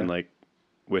 Yeah. And, like,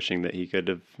 wishing that he could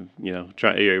have,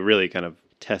 really kind of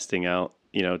testing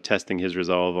his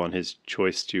resolve on his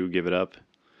choice to give it up.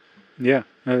 Yeah.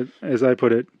 As I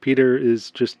put it, Peter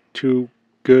is just too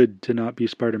good to not be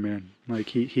Spider-Man. Like,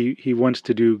 he wants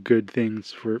to do good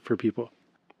things for people.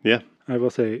 Yeah. I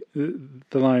will say,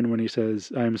 the line when he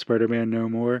says, "I'm Spider-Man no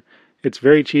more," it's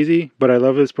very cheesy, but I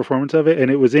love his performance of it,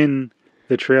 and it was in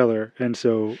the trailer, and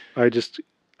so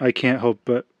I can't help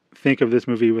but think of this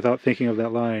movie without thinking of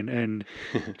that line and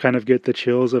kind of get the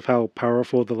chills of how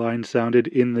powerful the line sounded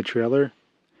in the trailer.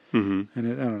 Mm-hmm.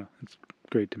 And I don't know, it's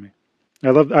great to me.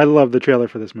 I love the trailer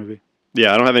for this movie.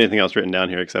 Yeah, I don't have anything else written down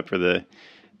here except for the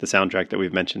soundtrack that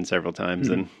we've mentioned several times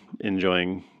and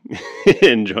enjoying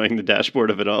the dashboard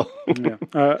of it all.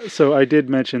 Yeah. So I did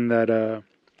mention that.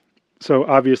 So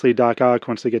obviously Doc Ock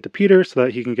wants to get to Peter so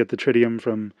that he can get the tritium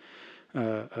from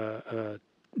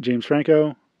James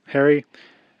Franco, Harry.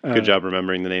 Good job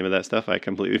remembering the name of that stuff. I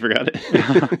completely forgot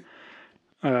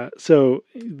it. So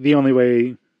the only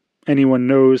way anyone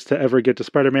knows to ever get to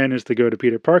Spider-Man is to go to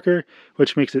Peter Parker,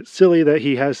 which makes it silly that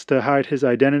he has to hide his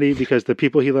identity because the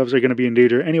people he loves are going to be in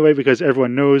danger anyway because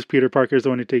everyone knows Peter Parker is the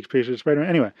one who takes pictures of Spider-Man.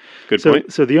 Anyway, good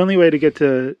point. So the only way to get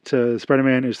to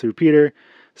Spider-Man is through Peter.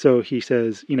 So he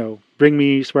says, bring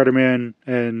me Spider-Man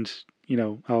and,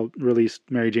 I'll release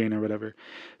Mary Jane or whatever.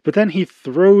 But then he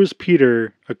throws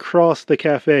Peter across the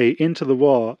cafe into the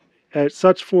wall at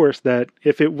such force that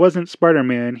if it wasn't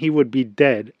Spider-Man, he would be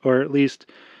dead, or at least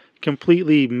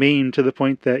completely maimed to the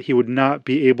point that he would not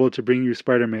be able to bring you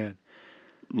Spider-Man.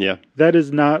 Yeah. That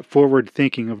is not forward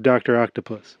thinking of Dr.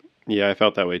 Octopus. Yeah, I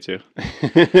felt that way too.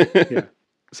 Yeah.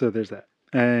 So there's that.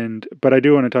 But I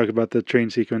do want to talk about the train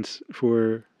sequence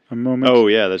for a moment. Oh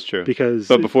yeah, that's true.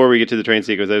 But before we get to the train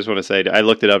sequence, I just want to say I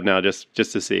looked it up now just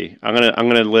to see. I'm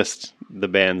gonna list the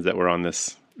bands that were on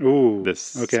this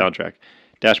soundtrack: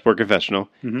 Dashboard Confessional,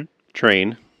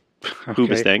 Train,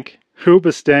 Hoobastank.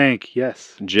 Hoobastank,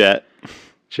 yes. Jet.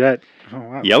 Oh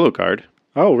wow. Yellow Card.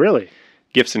 Oh really?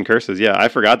 Gifts and Curses. Yeah, I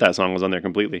forgot that song was on there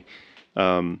completely.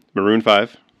 Maroon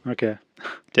 5. Okay.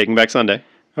 Taking Back Sunday.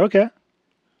 Okay.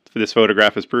 This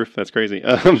photograph is proof. That's crazy.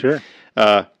 Sure.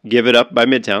 Give It Up by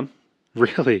Midtown.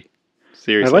 Really?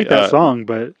 Seriously. I like that song,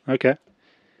 but okay.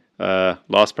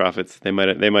 Lost Prophets. They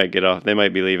might get off. They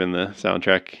might be leaving the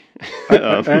soundtrack.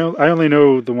 I only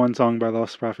know the one song by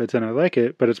Lost Prophets, and I like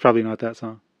it, but it's probably not that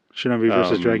song. Shinobi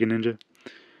versus Dragon Ninja.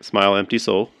 Smile, Empty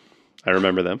Soul. I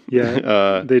remember them.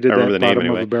 Yeah, they did that bottom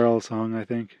of a barrel song, I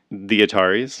think. The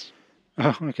Ataris.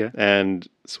 Oh, okay. And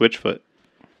Switchfoot.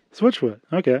 Switchfoot.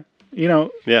 Okay.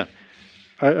 Yeah.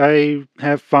 I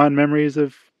have fond memories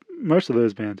of most of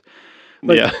those bands.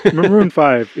 Like, yeah. Maroon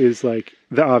 5 is like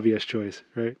the obvious choice,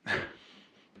 right?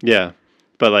 Yeah.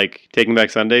 But like Taking Back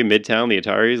Sunday, Midtown, the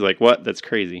Ataris, like what? That's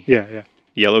crazy. Yeah.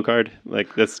 Yellow Card,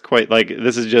 like that's quite like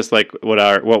this is just like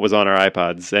what was on our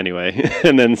iPods anyway,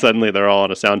 and then suddenly they're all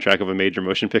on a soundtrack of a major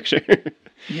motion picture.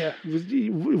 Yeah.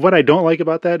 What I don't like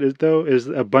about that is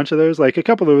a bunch of those, like a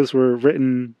couple of those were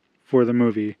written for the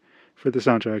movie, for the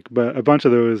soundtrack, but a bunch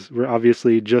of those were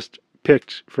obviously just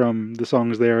picked from the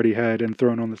songs they already had and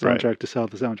thrown on the soundtrack to sell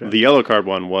the soundtrack. The Yellow Card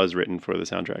one was written for the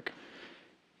soundtrack.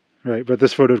 Right, but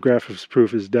this photograph of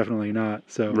proof is definitely not.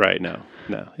 So right, no,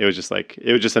 it was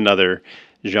just another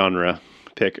genre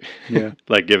pick. Yeah,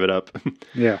 like Give It Up.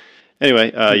 Yeah.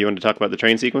 Anyway, you want to talk about the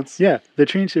train sequence? Yeah, the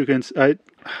train sequence. I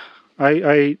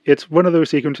it's one of those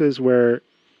sequences where,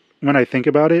 when I think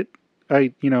about it, I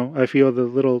feel the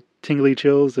little tingly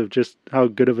chills of just how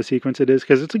good of a sequence it is,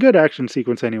 because it's a good action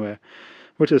sequence anyway,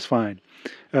 which is fine.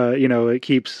 It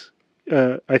keeps.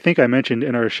 I think I mentioned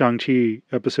in our Shang-Chi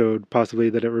episode possibly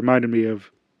that it reminded me of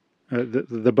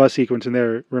The bus sequence in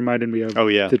there reminded me of Oh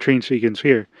yeah, the train sequence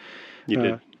here, you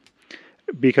did.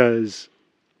 because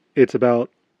it's about,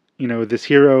 this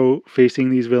hero facing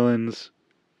these villains.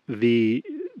 The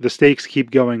stakes keep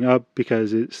going up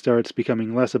because it starts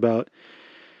becoming less about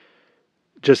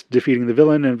just defeating the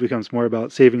villain and it becomes more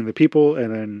about saving the people,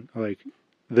 and then like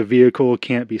the vehicle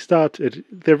can't be stopped.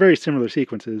 They're very similar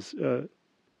sequences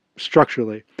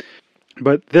structurally,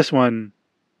 but this one,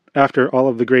 after all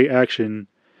of the great action,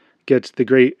 gets the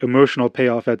great emotional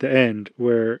payoff at the end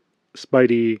where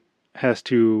Spidey has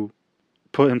to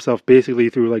put himself basically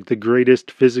through like the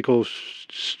greatest physical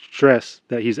stress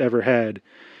that he's ever had,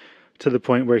 to the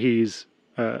point where he's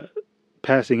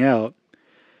passing out.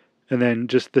 And then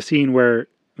just the scene where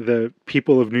the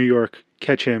people of New York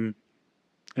catch him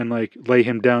and like lay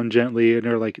him down gently,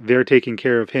 and they're taking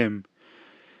care of him,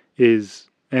 is,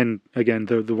 and again,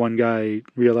 the one guy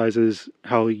realizes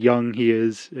how young he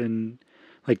is, and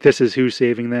like this is who's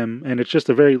saving them, and it's just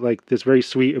a very like this very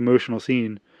sweet emotional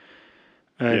scene.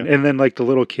 And then like the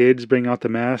little kids bring out the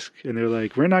mask and they're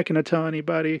like, we're not going to tell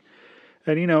anybody.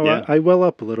 And I well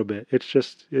up a little bit. It's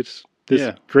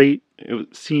this great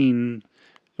scene.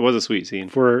 It was a sweet scene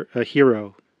for a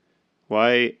hero.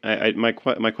 Why? My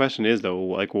question is though,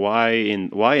 like why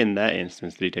in that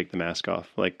instance did he take the mask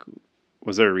off? Like,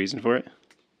 was there a reason for it?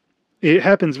 It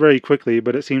happens very quickly,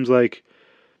 but it seems like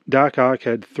Doc Ock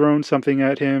had thrown something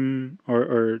at him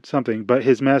or something, but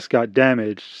his mask got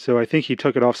damaged, so I think he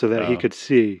took it off so that he could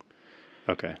see.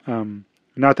 Okay.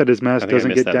 Not that his mask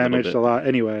doesn't get damaged a lot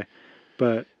anyway,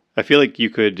 but I feel like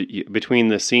you could, between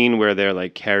the scene where they're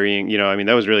like carrying,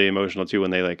 that was really emotional too,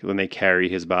 when they carry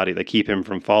his body, they keep him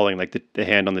from falling, like the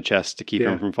hand on the chest to keep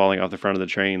him from falling off the front of the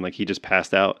train, like he just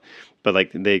passed out. But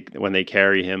like when they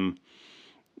carry him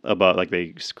about, like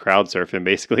they crowd surf him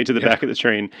basically to the back of the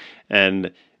train,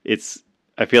 and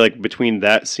I feel like between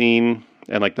that scene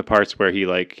and like the parts where he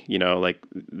like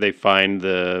they find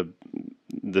the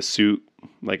suit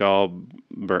like all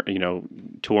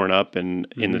torn up and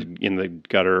in the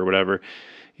gutter or whatever,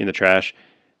 in the trash.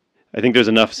 I think there's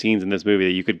enough scenes in this movie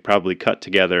that you could probably cut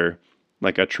together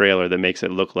like a trailer that makes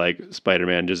it look like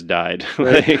Spider-Man just died.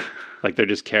 Like they're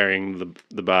just carrying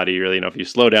the body. Really, if you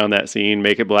slow down that scene,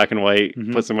 make it black and white,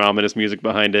 put some ominous music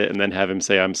behind it, and then have him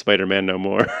say, "I'm Spider-Man no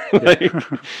more."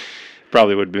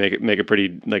 Probably would make a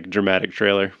pretty like dramatic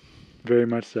trailer. Very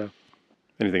much so.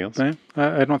 Anything else?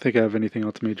 I don't think I have anything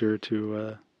else major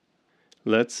to.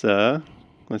 Let's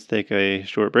take a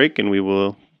short break, and we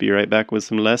will be right back with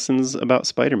some lessons about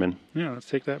Spider-Man. Yeah, let's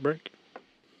take that break.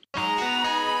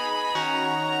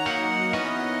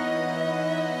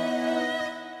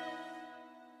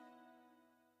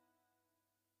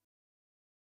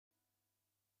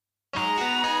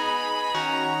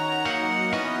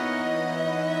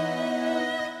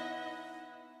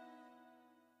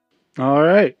 All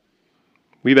right.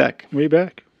 We back.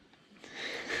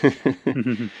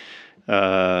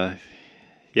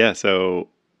 Yeah, so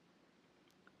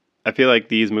I feel like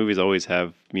these movies always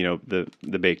have, the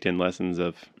baked in lessons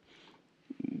of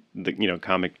the,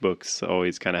 comic books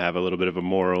always kind of have a little bit of a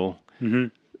moral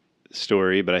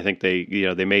story, but I think they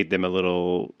made them a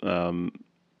little, I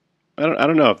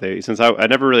don't know if since I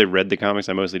never really read the comics,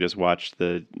 I mostly just watched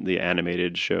the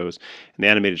animated shows, and the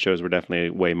animated shows were definitely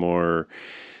way more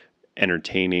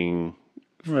entertaining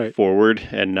forward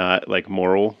and not like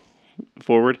moral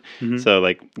forward. So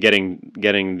like getting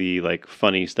the like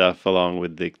funny stuff along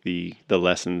with the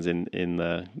lessons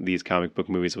in these comic book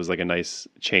movies was like a nice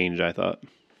change, I thought.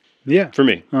 Yeah. For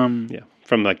me.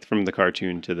 From the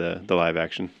cartoon to the live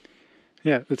action.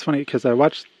 Yeah, it's funny because I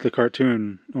watched the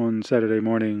cartoon on Saturday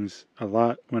mornings a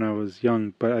lot when I was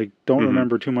young, but I don't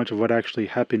remember too much of what actually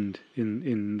happened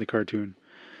in the cartoon.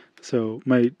 So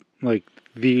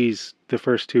the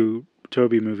first two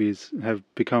Tobey movies have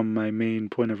become my main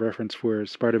point of reference for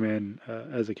Spider-Man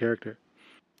as a character.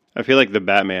 I feel like the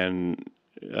Batman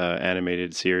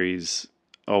animated series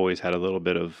always had a little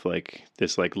bit of like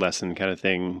this like lesson kind of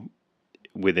thing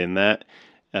within that.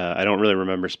 I don't really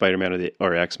remember Spider-Man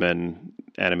or X-Men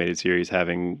animated series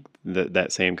having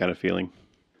that same kind of feeling.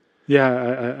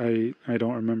 Yeah, I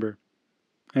don't remember.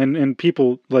 And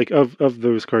people, like, of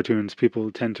those cartoons,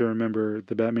 people tend to remember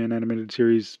the Batman animated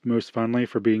series most fondly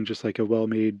for being just like a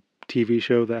well-made TV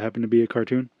show that happened to be a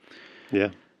cartoon.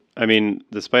 Yeah. I mean,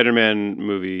 the Spider-Man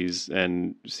movies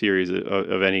and series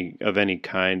of any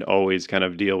kind always kind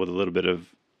of deal with a little bit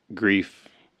of grief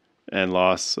and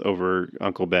loss over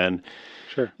Uncle Ben.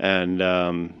 Sure. And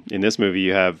in this movie,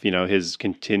 you have, his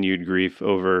continued grief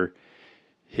over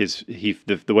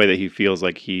the way that he feels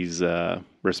like he's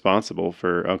responsible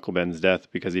for Uncle Ben's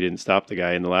death because he didn't stop the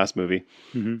guy in the last movie.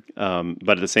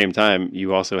 But at the same time,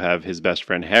 you also have his best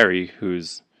friend Harry,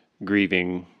 who's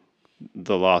grieving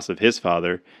the loss of his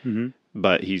father,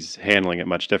 but he's handling it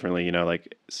much differently. You know,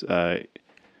 like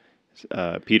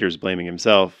Peter's blaming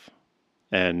himself,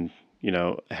 and you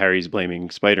know Harry's blaming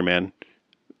Spider-Man,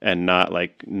 and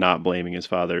not blaming his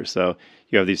father. So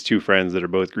you have these two friends that are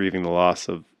both grieving the loss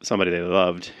of somebody they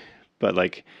loved, but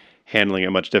like handling it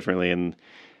much differently, and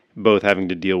both having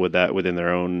to deal with that within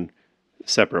their own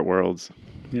separate worlds.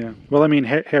 Yeah. Well, I mean,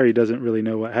 Harry doesn't really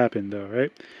know what happened, though,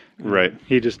 right? Right.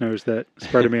 He just knows that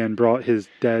Spider-Man brought his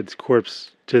dad's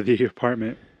corpse to the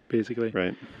apartment, basically.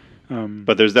 Right.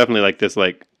 But there's definitely like this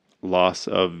like loss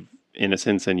of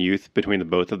innocence and youth between the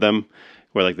both of them,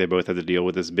 where like they both have to deal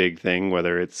with this big thing,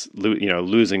 whether it's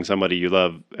losing somebody you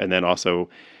love and then also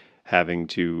having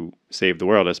to save the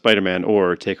world as Spider-Man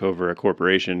or take over a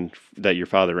corporation that your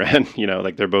father ran. You know,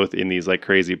 like they're both in these like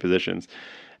crazy positions,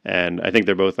 and I think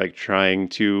they're both like trying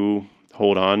to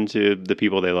hold on to the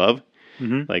people they love.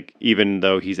 Like even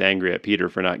though he's angry at Peter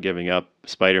for not giving up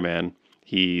Spider-Man,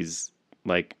 he's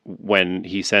like when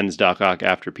he sends Doc Ock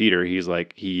after Peter, he's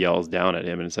like he yells down at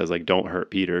him and says like, "Don't hurt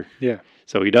Peter." Yeah.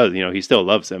 So he does, he still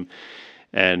loves him.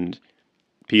 And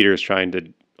Peter's trying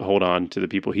to hold on to the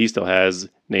people he still has,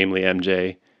 namely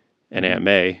MJ and Aunt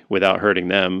May, without hurting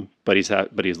them, but he's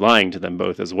lying to them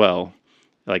both as well.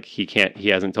 Like he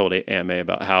hasn't told Aunt May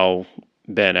about how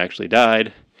Ben actually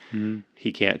died.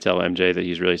 He can't tell MJ that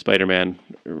he's really Spider-Man,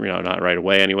 not right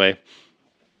away anyway.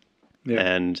 Yeah.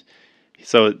 And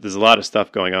so there's a lot of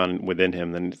stuff going on within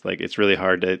him, and it's really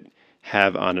hard to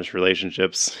have honest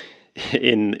relationships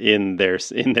in their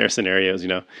scenarios,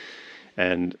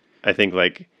 And I think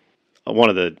like one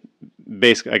of the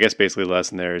basically the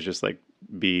lesson there is just like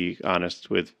be honest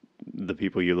with the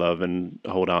people you love and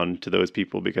hold on to those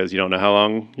people because you don't know how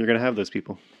long you're going to have those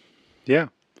people. Yeah.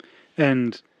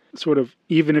 And sort of,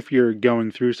 even if you're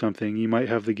going through something, you might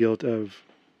have the guilt of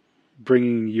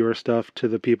bringing your stuff to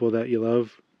the people that you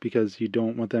love because you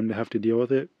don't want them to have to deal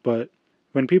with it. But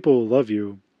when people love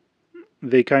you,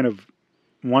 they kind of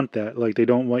want that. Like, they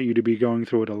don't want you to be going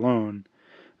through it alone.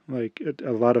 Like,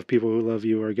 a lot of people who love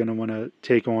you are going to want to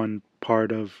take on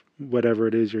part of whatever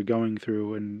it is you're going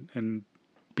through and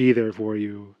be there for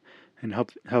you and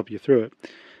help you through it.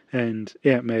 And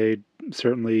Aunt May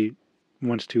certainly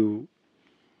wants to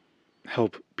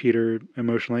help Peter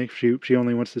emotionally. She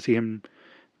only wants to see him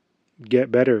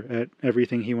get better at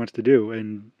everything he wants to do.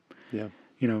 And,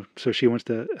 so she wants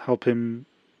to help him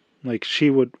like she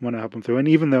would want to help him through. And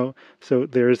even though, so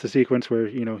there is the sequence where,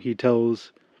 he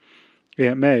tells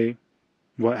Aunt May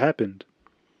what happened.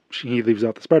 He leaves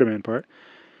out the Spider-Man part.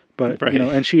 But, right.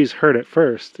 And she's hurt at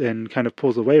first and kind of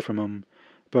pulls away from him.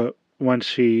 But once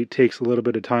she takes a little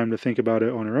bit of time to think about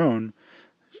it on her own,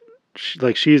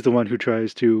 she's the one who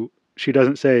tries to, she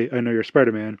doesn't say, "I know you're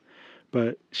Spider-Man,"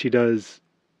 but she does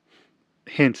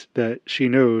hint that she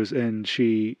knows and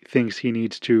she thinks he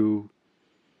needs to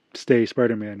stay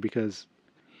Spider-Man because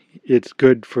it's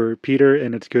good for Peter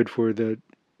and it's good for the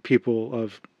people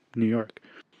of New York.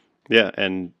 Yeah,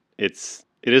 and it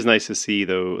is nice to see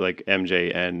though, like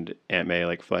MJ and Aunt May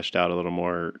like fleshed out a little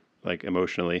more like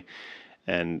emotionally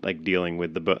and like dealing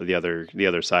with the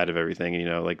other side of everything.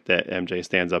 Like that MJ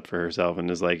stands up for herself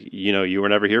and is like, you were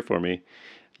never here for me.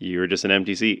 You were just an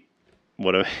empty seat.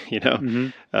 What a,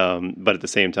 but at the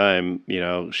same time,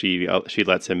 she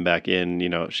lets him back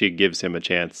in. She gives him a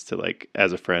chance to like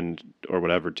as a friend or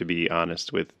whatever to be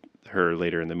honest with her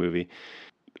later in the movie.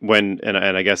 And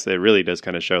I guess it really does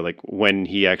kind of show like when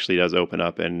he actually does open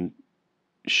up and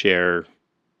share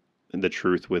the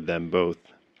truth with them both,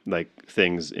 like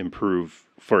things improve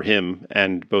for him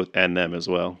and them as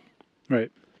well.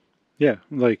 Right. Yeah.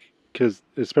 Like, cause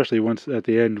especially once at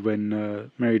the end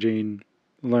when Mary Jane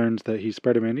learns that he's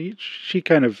Spider-Man, she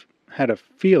kind of had a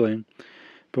feeling,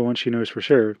 but once she knows for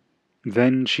sure,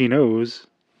 then she knows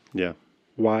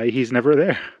why he's never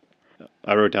there.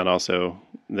 I wrote down also,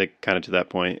 like, kind of to that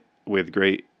point, with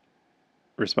great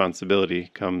responsibility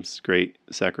comes great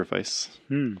sacrifice.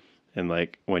 And,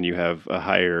 like, when you have a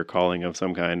higher calling of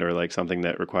some kind or, like, something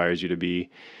that requires you to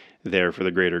be there for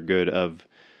the greater good of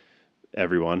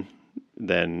everyone,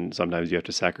 then sometimes you have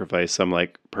to sacrifice some,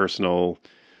 like, personal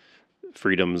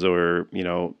freedoms or,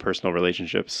 personal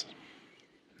relationships.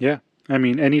 Yeah. I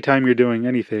mean, anytime you're doing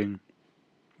anything,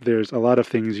 there's a lot of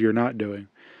things you're not doing.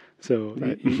 So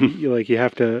right. you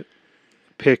have to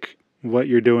pick what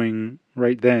you're doing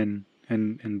right then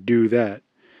and do that.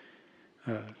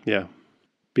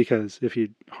 Because if you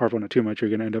harp on it too much, you're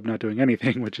going to end up not doing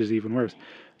anything, which is even worse.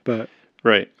 But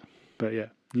Right. But yeah,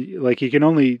 like you can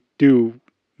only do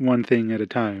one thing at a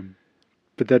time,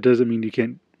 but that doesn't mean you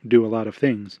can't do a lot of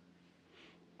things.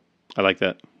 I like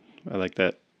that. I like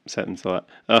that sentence a lot.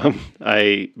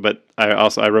 But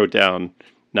I wrote down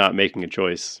not making a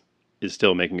choice is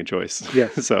still making a choice. Yeah.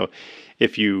 So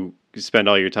if you spend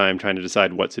all your time trying to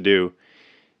decide what to do,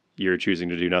 you're choosing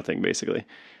to do nothing basically.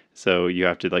 So you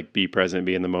have to like be present,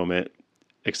 be in the moment,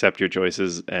 accept your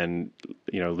choices and,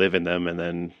 live in them and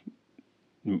then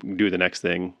do the next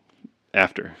thing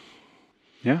after.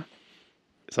 Yeah.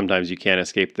 Sometimes you can't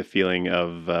escape the feeling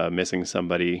of missing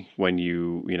somebody when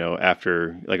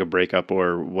after like a breakup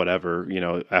or whatever,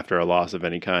 after a loss of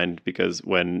any kind, because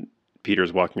when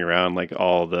Peter's walking around, like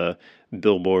all the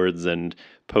billboards and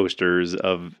posters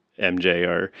of MJ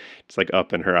are just like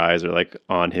up and her eyes are like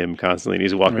on him constantly. And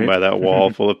he's walking Right. by that wall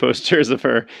full of posters of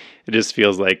her. It just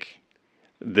feels like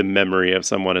the memory of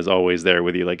someone is always there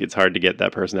with you. Like it's hard to get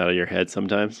that person out of your head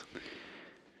sometimes.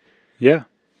 Yeah.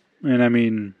 And I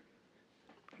mean,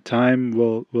 time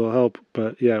will help,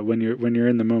 but yeah, when you're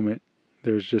in the moment,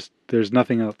 there's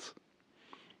nothing else.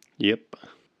 Yep.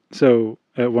 So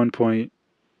at one point,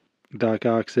 Doc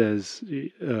Ock says,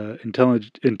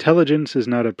 intelligence is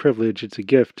not a privilege, it's a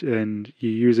gift, and you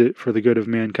use it for the good of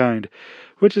mankind,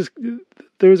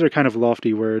 those are kind of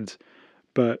lofty words,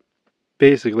 but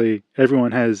basically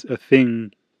everyone has a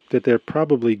thing that they're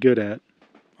probably good at,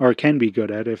 or can be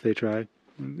good at if they try,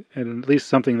 and at least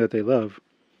something that they love.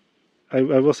 I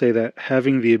will say that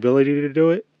having the ability to do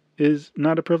it is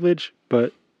not a privilege,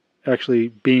 but actually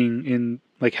being in,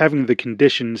 like having the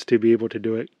conditions to be able to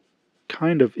do it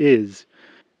kind of is,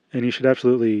 and you should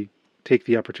absolutely take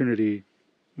the opportunity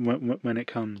when it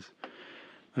comes.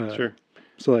 Sure.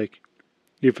 So like,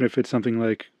 even if it's something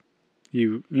like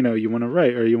you want to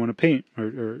write or you want to paint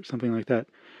or something like that,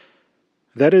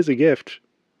 that is a gift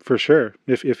for sure.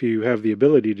 If you have the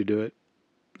ability to do it,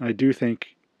 I do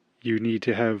think you need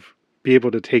to be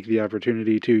able to take the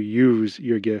opportunity to use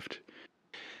your gift.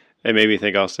 It made me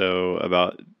think also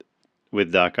about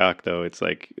with Doc Ock, though. It's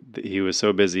like he was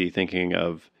so busy thinking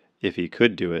of if he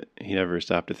could do it, he never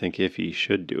stopped to think if he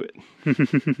should do it.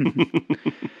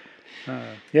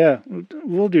 Yeah,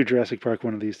 we'll do Jurassic Park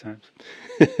one of these times.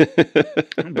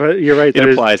 But you're right. It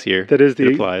applies here. That is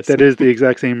applies. That is the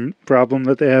exact same problem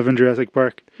that they have in Jurassic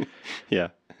Park. Yeah,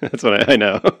 that's what I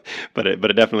know. But it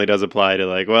definitely does apply to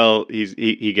like, well,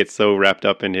 he gets so wrapped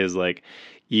up in his like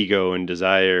ego and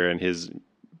desire and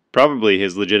probably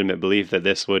his legitimate belief that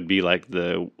this would be like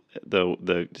the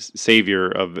savior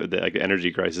of the like,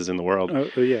 energy crisis in the world.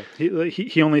 Oh yeah,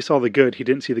 he only saw the good. He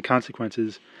didn't see the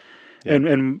consequences. Yeah.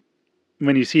 And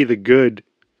when you see the good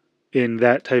in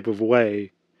that type of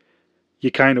way, you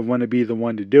kind of want to be the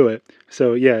one to do it.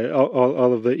 So yeah,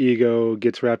 all of the ego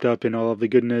gets wrapped up in all of the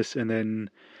goodness, and then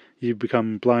you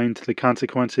become blind to the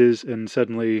consequences, and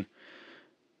suddenly,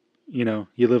 you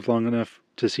live long enough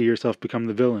to see yourself become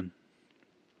the villain.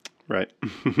 Right.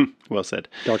 Well said.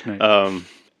 Dark Knight.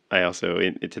 I also,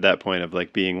 to that point of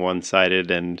like being one-sided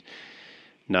and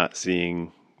not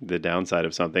seeing the downside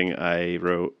of something, I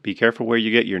wrote, be careful where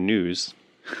you get your news.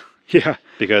 Yeah.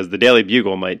 Because the Daily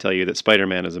Bugle might tell you that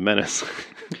Spider-Man is a menace.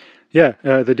 Yeah.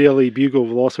 The Daily Bugle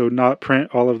will also not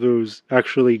print all of those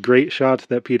actually great shots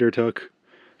that Peter took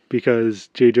because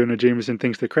J. Jonah Jameson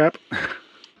thinks they're crap.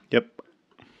 Yep.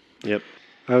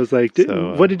 I was like,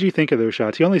 what did you think of those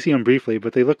shots? You only see them briefly,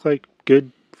 but they look like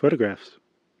good photographs.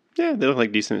 Yeah, they look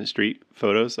like decent street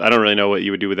photos. I don't really know what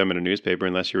you would do with them in a newspaper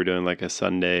unless you were doing like a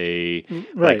Sunday,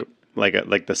 right?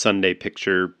 Like the Sunday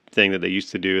picture thing that they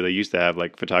used to do. They used to have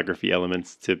like photography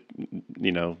elements to,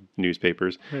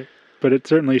 newspapers. Right. But it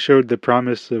certainly showed the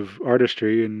promise of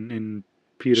artistry in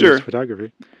Peter's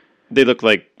photography. They look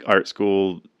like art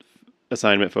school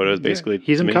assignment photos, basically. Yeah,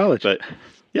 he's in college. But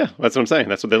yeah, that's what I'm saying.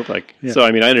 That's what they look like. Yeah. So,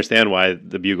 I mean, I understand why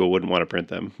the Bugle wouldn't want to print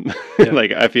them. Yeah.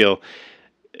 Like, I feel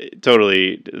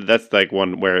totally, that's like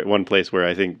one place where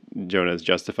I think Jonah is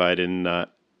justified in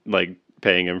not like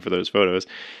paying him for those photos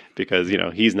because,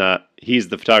 he's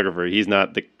the photographer. He's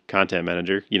not the content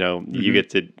manager. Mm-hmm.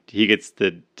 He gets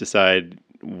to decide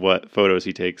what photos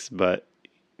he takes, but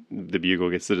the Bugle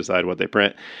gets to decide what they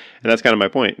print. And that's kind of my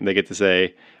point. They get to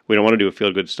say, we don't want to do a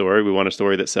feel-good story. We want a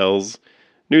story that sells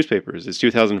newspapers. It's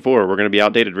 2004. We're going to be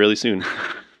outdated really soon.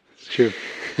 It's true.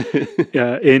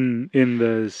 In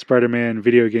the Spider-Man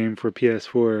video game for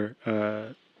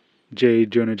PS4, J.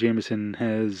 Jonah Jameson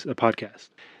has a podcast.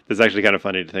 It's actually kind of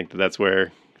funny to think that that's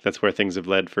where things have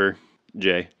led for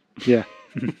Jay. Yeah.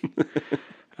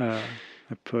 I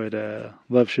put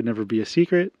Love Should Never Be a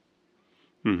Secret.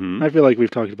 Mm-hmm. I feel like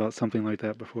we've talked about something like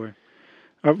that before.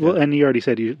 Well, and you already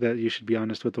said that you should be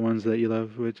honest with the ones that you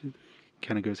love.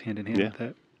 kind of goes hand in hand Yeah. with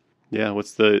that. Yeah,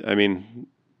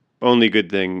 only good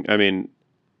thing. I mean,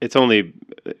 it's only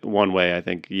one way, I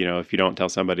think. If you don't tell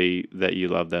somebody that you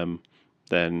love them,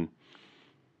 then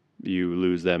you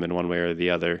lose them in one way or the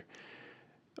other,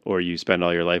 or you spend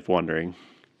all your life wondering.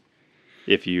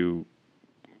 If you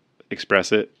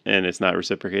express it and it's not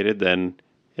reciprocated, then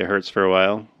it hurts for a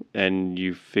while and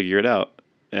you figure it out.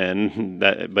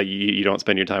 But you don't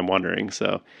spend your time wondering.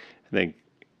 So I think,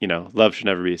 love should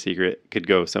never be a secret. It could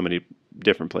go so many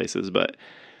different places, but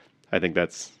I think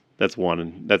that's the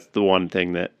one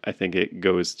thing that I think it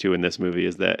goes to in this movie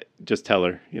is that just tell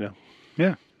her,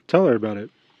 Yeah, tell her about it.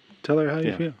 Tell her how you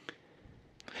Yeah. feel.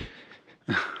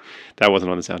 That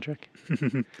wasn't on the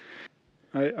soundtrack.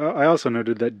 I also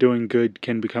noted that doing good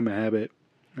can become a habit.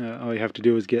 All you have to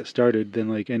do is get started. Then,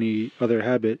 like any other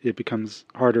habit, it becomes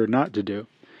harder not to do.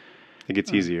 It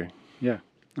gets easier, Yeah.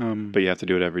 but you have to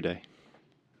do it every day.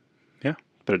 Yeah.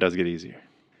 But it does get easier.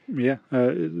 Yeah.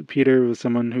 Peter was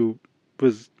someone who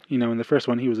was, in the first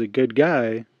one, he was a good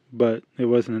guy, but it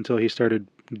wasn't until he started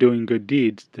doing good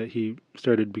deeds that he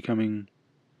started becoming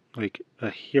like a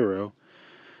hero.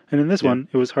 And in this one,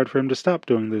 it was hard for him to stop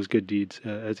doing those good deeds,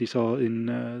 as he saw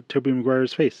in Tobey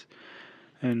Maguire's face.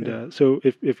 And so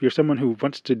if you're someone who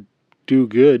wants to do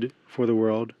good for the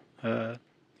world,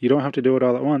 you don't have to do it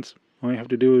all at once. All you have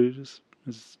to do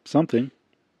is something.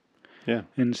 Yeah.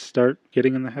 And start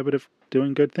getting in the habit of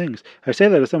doing good things. I say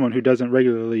that as someone who doesn't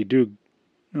regularly do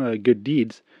good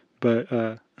deeds, but,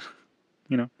 I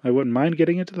wouldn't mind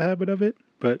getting into the habit of it,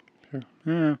 but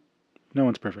no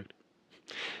one's perfect.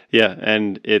 Yeah,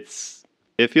 and it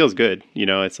feels good.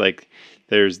 It's like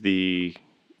there's the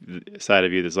side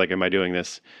of you that's like, am I doing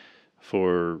this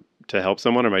to help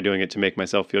someone, or am I doing it to make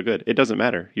myself feel good? It doesn't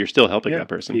matter. You're still helping that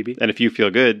person. Phoebe. And if you feel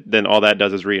good, then all that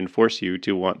does is reinforce you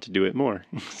to want to do it more.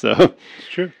 So It's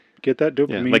true. Get that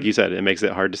dopamine. yeah, like you said, it makes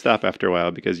it hard to stop after a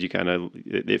while because you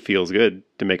it feels good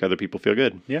to make other people feel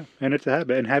good. Yeah, and it's a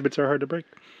habit, and habits are hard to break.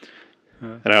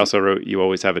 And I also wrote, you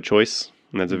always have a choice.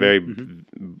 And that's a very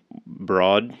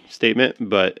broad statement,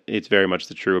 but it's very much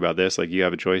the true about this. Like, you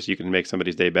have a choice. You can make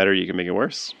somebody's day better. You can make it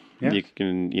worse. Yeah. You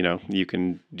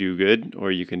can do good,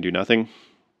 or you can do nothing,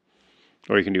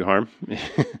 or you can do harm.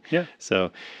 Yeah.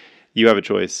 So you have a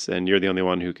choice, and you're the only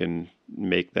one who can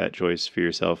make that choice for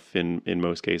yourself in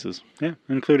most cases. Yeah,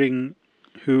 including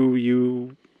who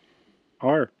you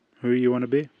are, who you want to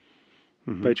be.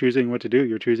 Mm-hmm. By choosing what to do,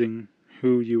 you're choosing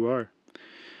who you are.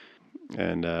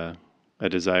 And a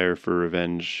desire for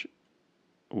revenge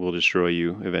will destroy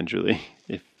you eventually.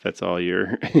 If that's all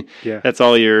that's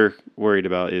all you're worried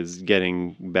about, is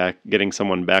getting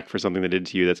someone back for something they did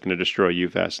to you that's going to destroy you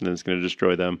faster than it's going to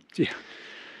destroy them. Yeah.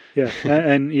 Yeah,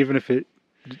 and even if it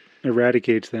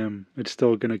eradicates them, it's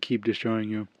still going to keep destroying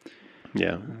you.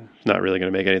 Yeah, it's not really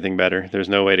going to make anything better. There's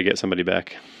no way to get somebody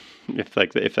back. If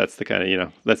that's the kind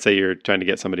of, let's say you're trying to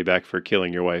get somebody back for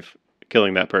killing your wife.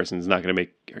 Killing that person is not going to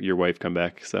make your wife come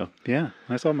back. So yeah,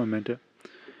 I saw Memento.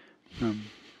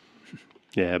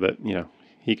 Yeah, but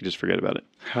he could just forget about it.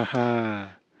 Haha.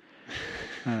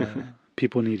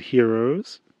 People need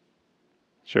heroes.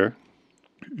 Sure.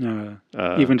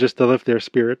 Even just to lift their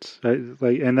spirits,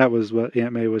 and that was what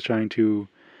Aunt May was trying to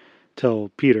tell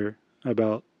Peter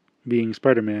about being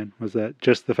Spider-Man, was that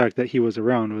just the fact that he was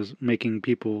around was making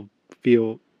people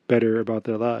feel better about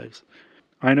their lives.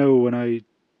 I know when I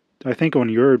think on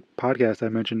your podcast I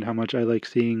mentioned how much I like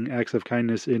seeing acts of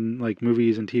kindness in like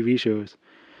movies and TV shows.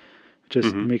 It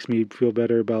just makes me feel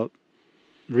better about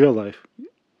real life.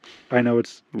 I know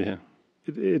it's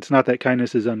not that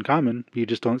kindness is uncommon. You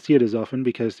just don't see it as often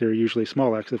because they're usually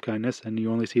small acts of kindness and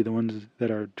you only see the ones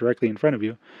that are directly in front of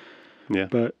you. Yeah.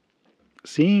 But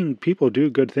seeing people do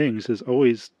good things is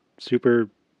always super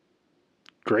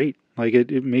great. Like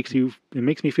it makes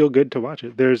me feel good to watch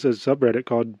it. There's a subreddit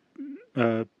called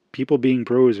People Being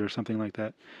Pros or something like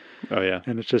that. Oh yeah.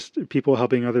 And it's just people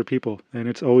helping other people, and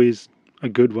it's always a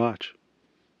good watch.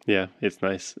 Yeah, it's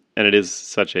nice. And it is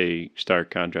such a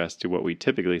stark contrast to what we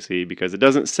typically see because it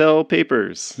doesn't sell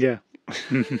papers. Yeah.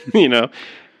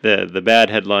 The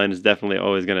bad headline is definitely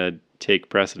always going to take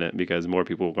precedent because more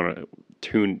people want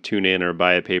to tune in or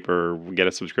buy a paper or get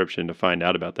a subscription to find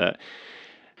out about that.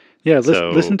 Yeah,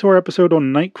 listen to our episode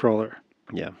on Nightcrawler.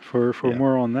 Yeah. For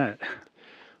more on that.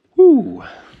 Woo.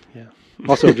 Yeah.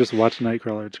 Also, just watch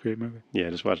Nightcrawler. It's a great movie. Yeah,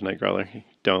 just watch Nightcrawler.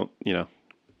 Don't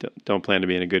plan to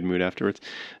be in a good mood afterwards.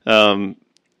 To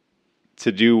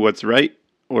do what's right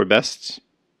or best,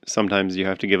 sometimes you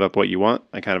have to give up what you want.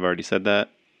 I kind of already said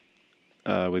that.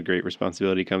 With great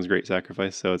responsibility comes great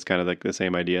sacrifice. So it's kind of like the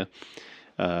same idea.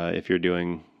 If you're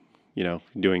doing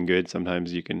doing good.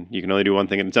 Sometimes you can only do one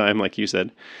thing at a time, like you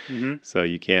said. Mm-hmm. So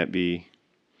you can't be,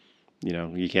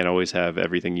 you can't always have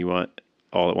everything you want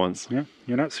all at once. Yeah,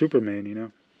 you're not Superman,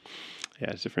 Yeah,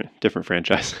 it's different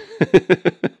franchise,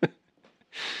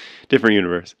 different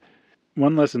universe.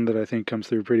 One lesson that I think comes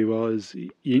through pretty well is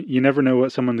you never know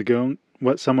what someone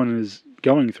is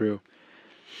going through.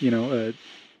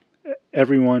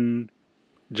 Everyone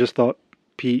just thought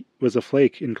Pete was a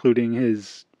flake, including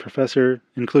his professor,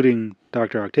 including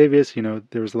Dr. Octavius.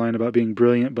 There was a line about being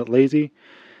brilliant but lazy.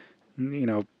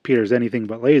 Peter's anything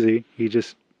but lazy. He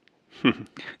just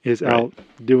is Right. out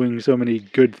doing so many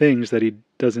good things that he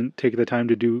doesn't take the time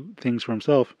to do things for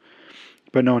himself.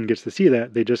 But no one gets to see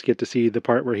that. They just get to see the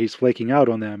part where he's flaking out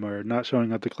on them, or not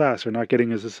showing up to class, or not getting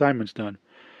his assignments done.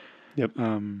 Yep.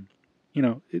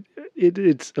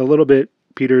 It's a little bit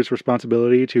Peter's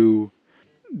responsibility to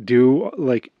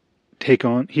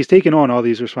he's taken on all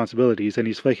these responsibilities and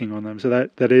he's flaking on them. So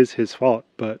that is his fault.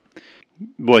 But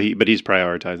But he's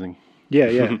prioritizing.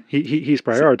 yeah, he's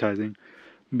prioritizing,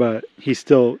 but he's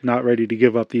still not ready to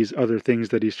give up these other things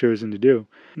that he's chosen to do.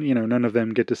 None of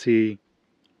them get to see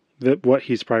what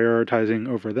he's prioritizing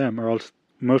over them, or else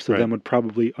most of Right. them would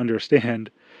probably understand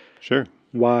Sure.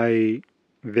 why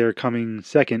they're coming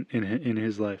second in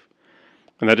his life.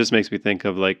 And that just makes me think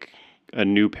of like a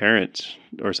new parent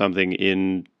or something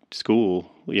in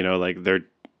school, like they're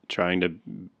trying to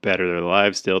better their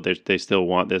lives still. They still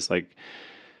want this like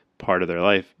part of their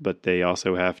life, but they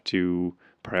also have to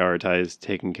prioritize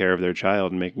taking care of their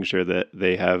child and making sure that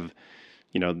they have,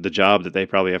 the job that they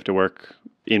probably have to work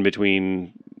in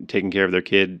between taking care of their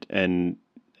kid and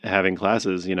having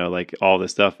classes, like all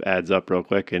this stuff adds up real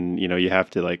quick, and, you have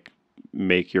to like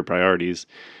make your priorities,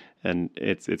 and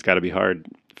it's got to be hard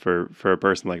for a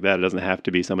person like that. It doesn't have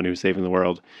to be somebody who's saving the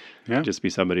world. Yeah. Just be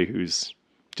somebody who's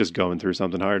just going through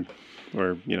something hard,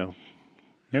 or,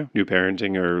 Yeah. new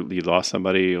parenting, or you lost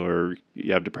somebody, or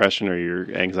you have depression, or your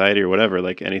anxiety, or whatever,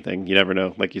 like anything. You never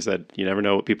know. Like you said, you never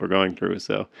know what people are going through.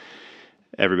 So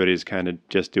everybody's kind of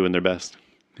just doing their best.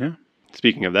 Yeah.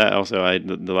 Speaking of that, also,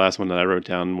 the last one that I wrote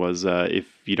down was if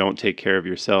you don't take care of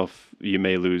yourself, you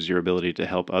may lose your ability to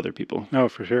help other people. Oh,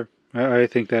 for sure. I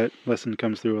think that lesson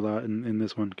comes through a lot in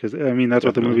this one, because that's what the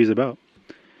Definitely. movie's about.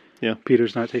 Yeah.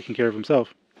 Peter's not taking care of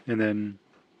himself, and then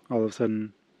all of a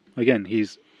sudden, again,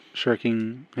 he's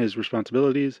shirking his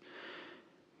responsibilities.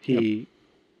 He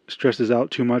stresses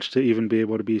out too much to even be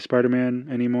able to be Spider-Man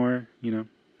anymore.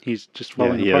 He's just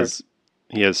falling he apart.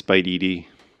 he has Spite ED.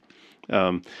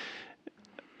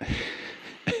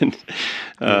 And,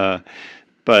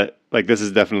 but like this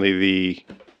is definitely the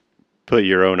put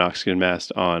your own oxygen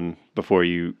mask on before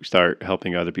you start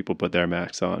helping other people put their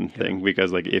masks on thing,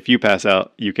 because like if you pass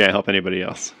out, you can't help anybody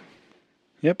else.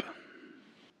 Yep.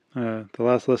 The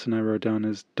last lesson I wrote down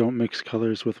is don't mix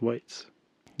colors with whites.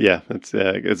 Yeah, it's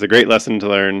a great lesson to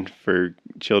learn for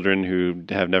children who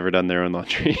have never done their own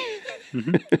laundry.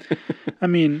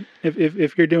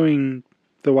 If you're doing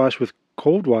the wash with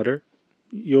cold water,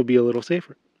 you'll be a little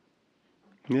safer.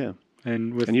 Yeah,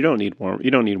 And with and you don't need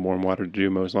warm water to do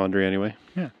most laundry anyway.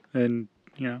 with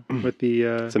the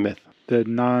It's a myth. the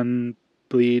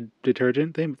non-bleed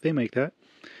detergent, they make that.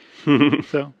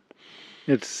 So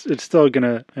it's still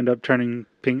gonna end up turning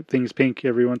things pink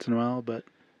every once in a while, but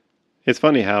It's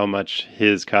funny how much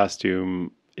his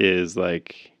costume is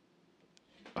like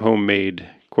homemade,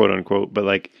 quote unquote,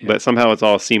 but somehow it's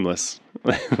all seamless.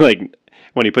 Like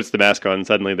when he puts the mask on,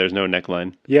 suddenly there's no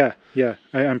neckline. yeah.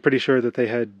 I'm pretty sure that they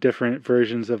had different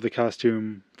versions of the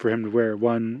costume for him to wear.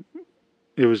 One,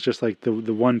 it was just like the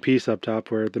one piece up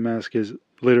top where the mask is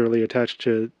literally attached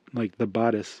to like the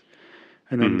bodice,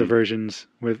 and then the versions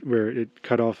where it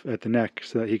cut off at the neck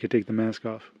so that he could take the mask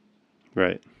off.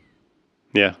 Right.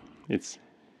 Yeah. It's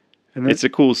And then, a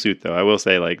cool suit though. I will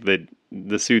say like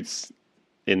the suits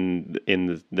in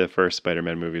the first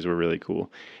Spider-Man movies were really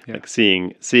cool. Yeah. Like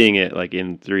seeing it like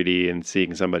in 3D and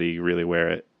seeing somebody really wear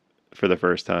it for the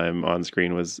first time on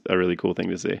screen was a really cool thing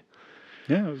to see.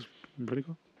 yeah, it was pretty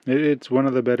cool. It's one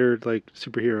of the better like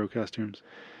superhero costumes.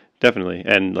 Definitely.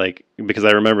 And like because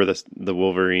I remember the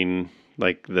Wolverine,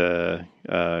 like the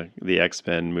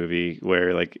X-Men movie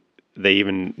where like they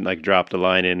even like dropped a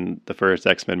line in the first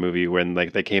X-Men movie when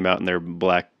like they came out in their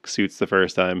black suits the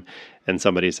first time, and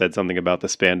somebody said something about the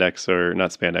spandex, or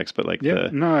not spandex, but like Yeah,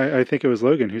 the no, I think it was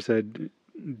Logan who said,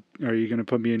 "Are you going to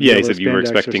put me in?" yeah, he yellow said you were spandex or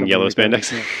expecting something yellow like that?"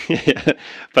 spandex. Yeah. Yeah.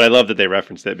 But I love that they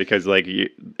referenced it because like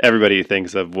everybody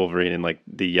thinks of Wolverine in like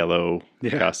the yellow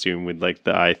Yeah. costume with like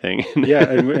the eye thing.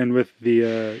 Yeah, and with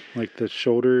the like the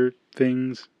shoulder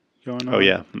things going on. Oh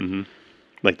yeah.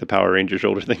 Like the Power Ranger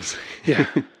shoulder things. Yeah.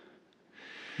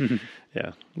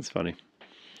 Yeah, it's funny.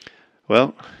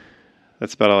 Well,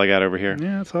 that's about all I got over here.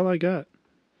 Yeah, that's all I got.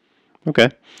 Okay.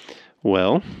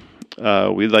 Well,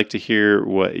 we'd like to hear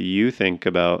what you think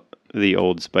about the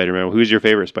old Spider-Man. Who's your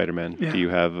favorite Spider-Man? Yeah. Do you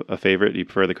have a favorite? Do you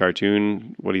prefer the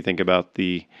cartoon? What do you think about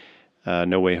the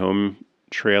No Way Home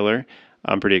trailer?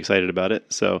 I'm pretty excited about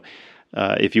it. So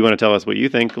if you want to tell us what you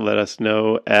think, let us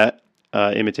know at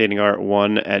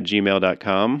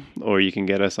imitatingart1@gmail.com, or you can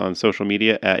get us on social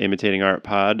media at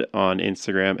imitatingartpod on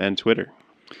Instagram and Twitter.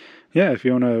 Yeah, if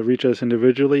you want to reach us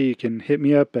individually, you can hit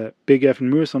me up at Big F and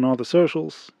Moose on all the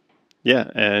socials.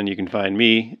 Yeah, and you can find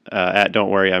me at Don't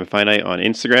Worry I'm Finite on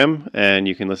Instagram, and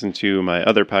you can listen to my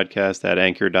other podcast at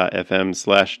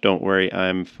anchor.fm/Don't Worry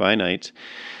I'm Finite.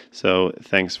 So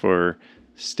thanks for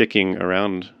sticking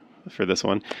around for this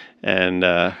one. And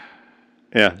yeah,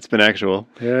 it's been actual.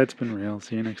 Yeah, it's been real.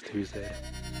 See you next Tuesday.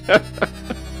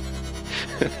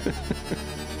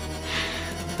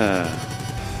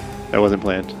 That wasn't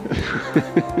planned.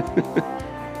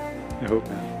 I hope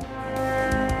not.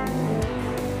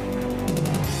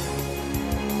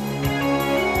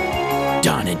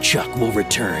 Don and Chuck will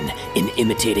return in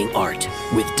Imitating Art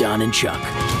with Don and Chuck.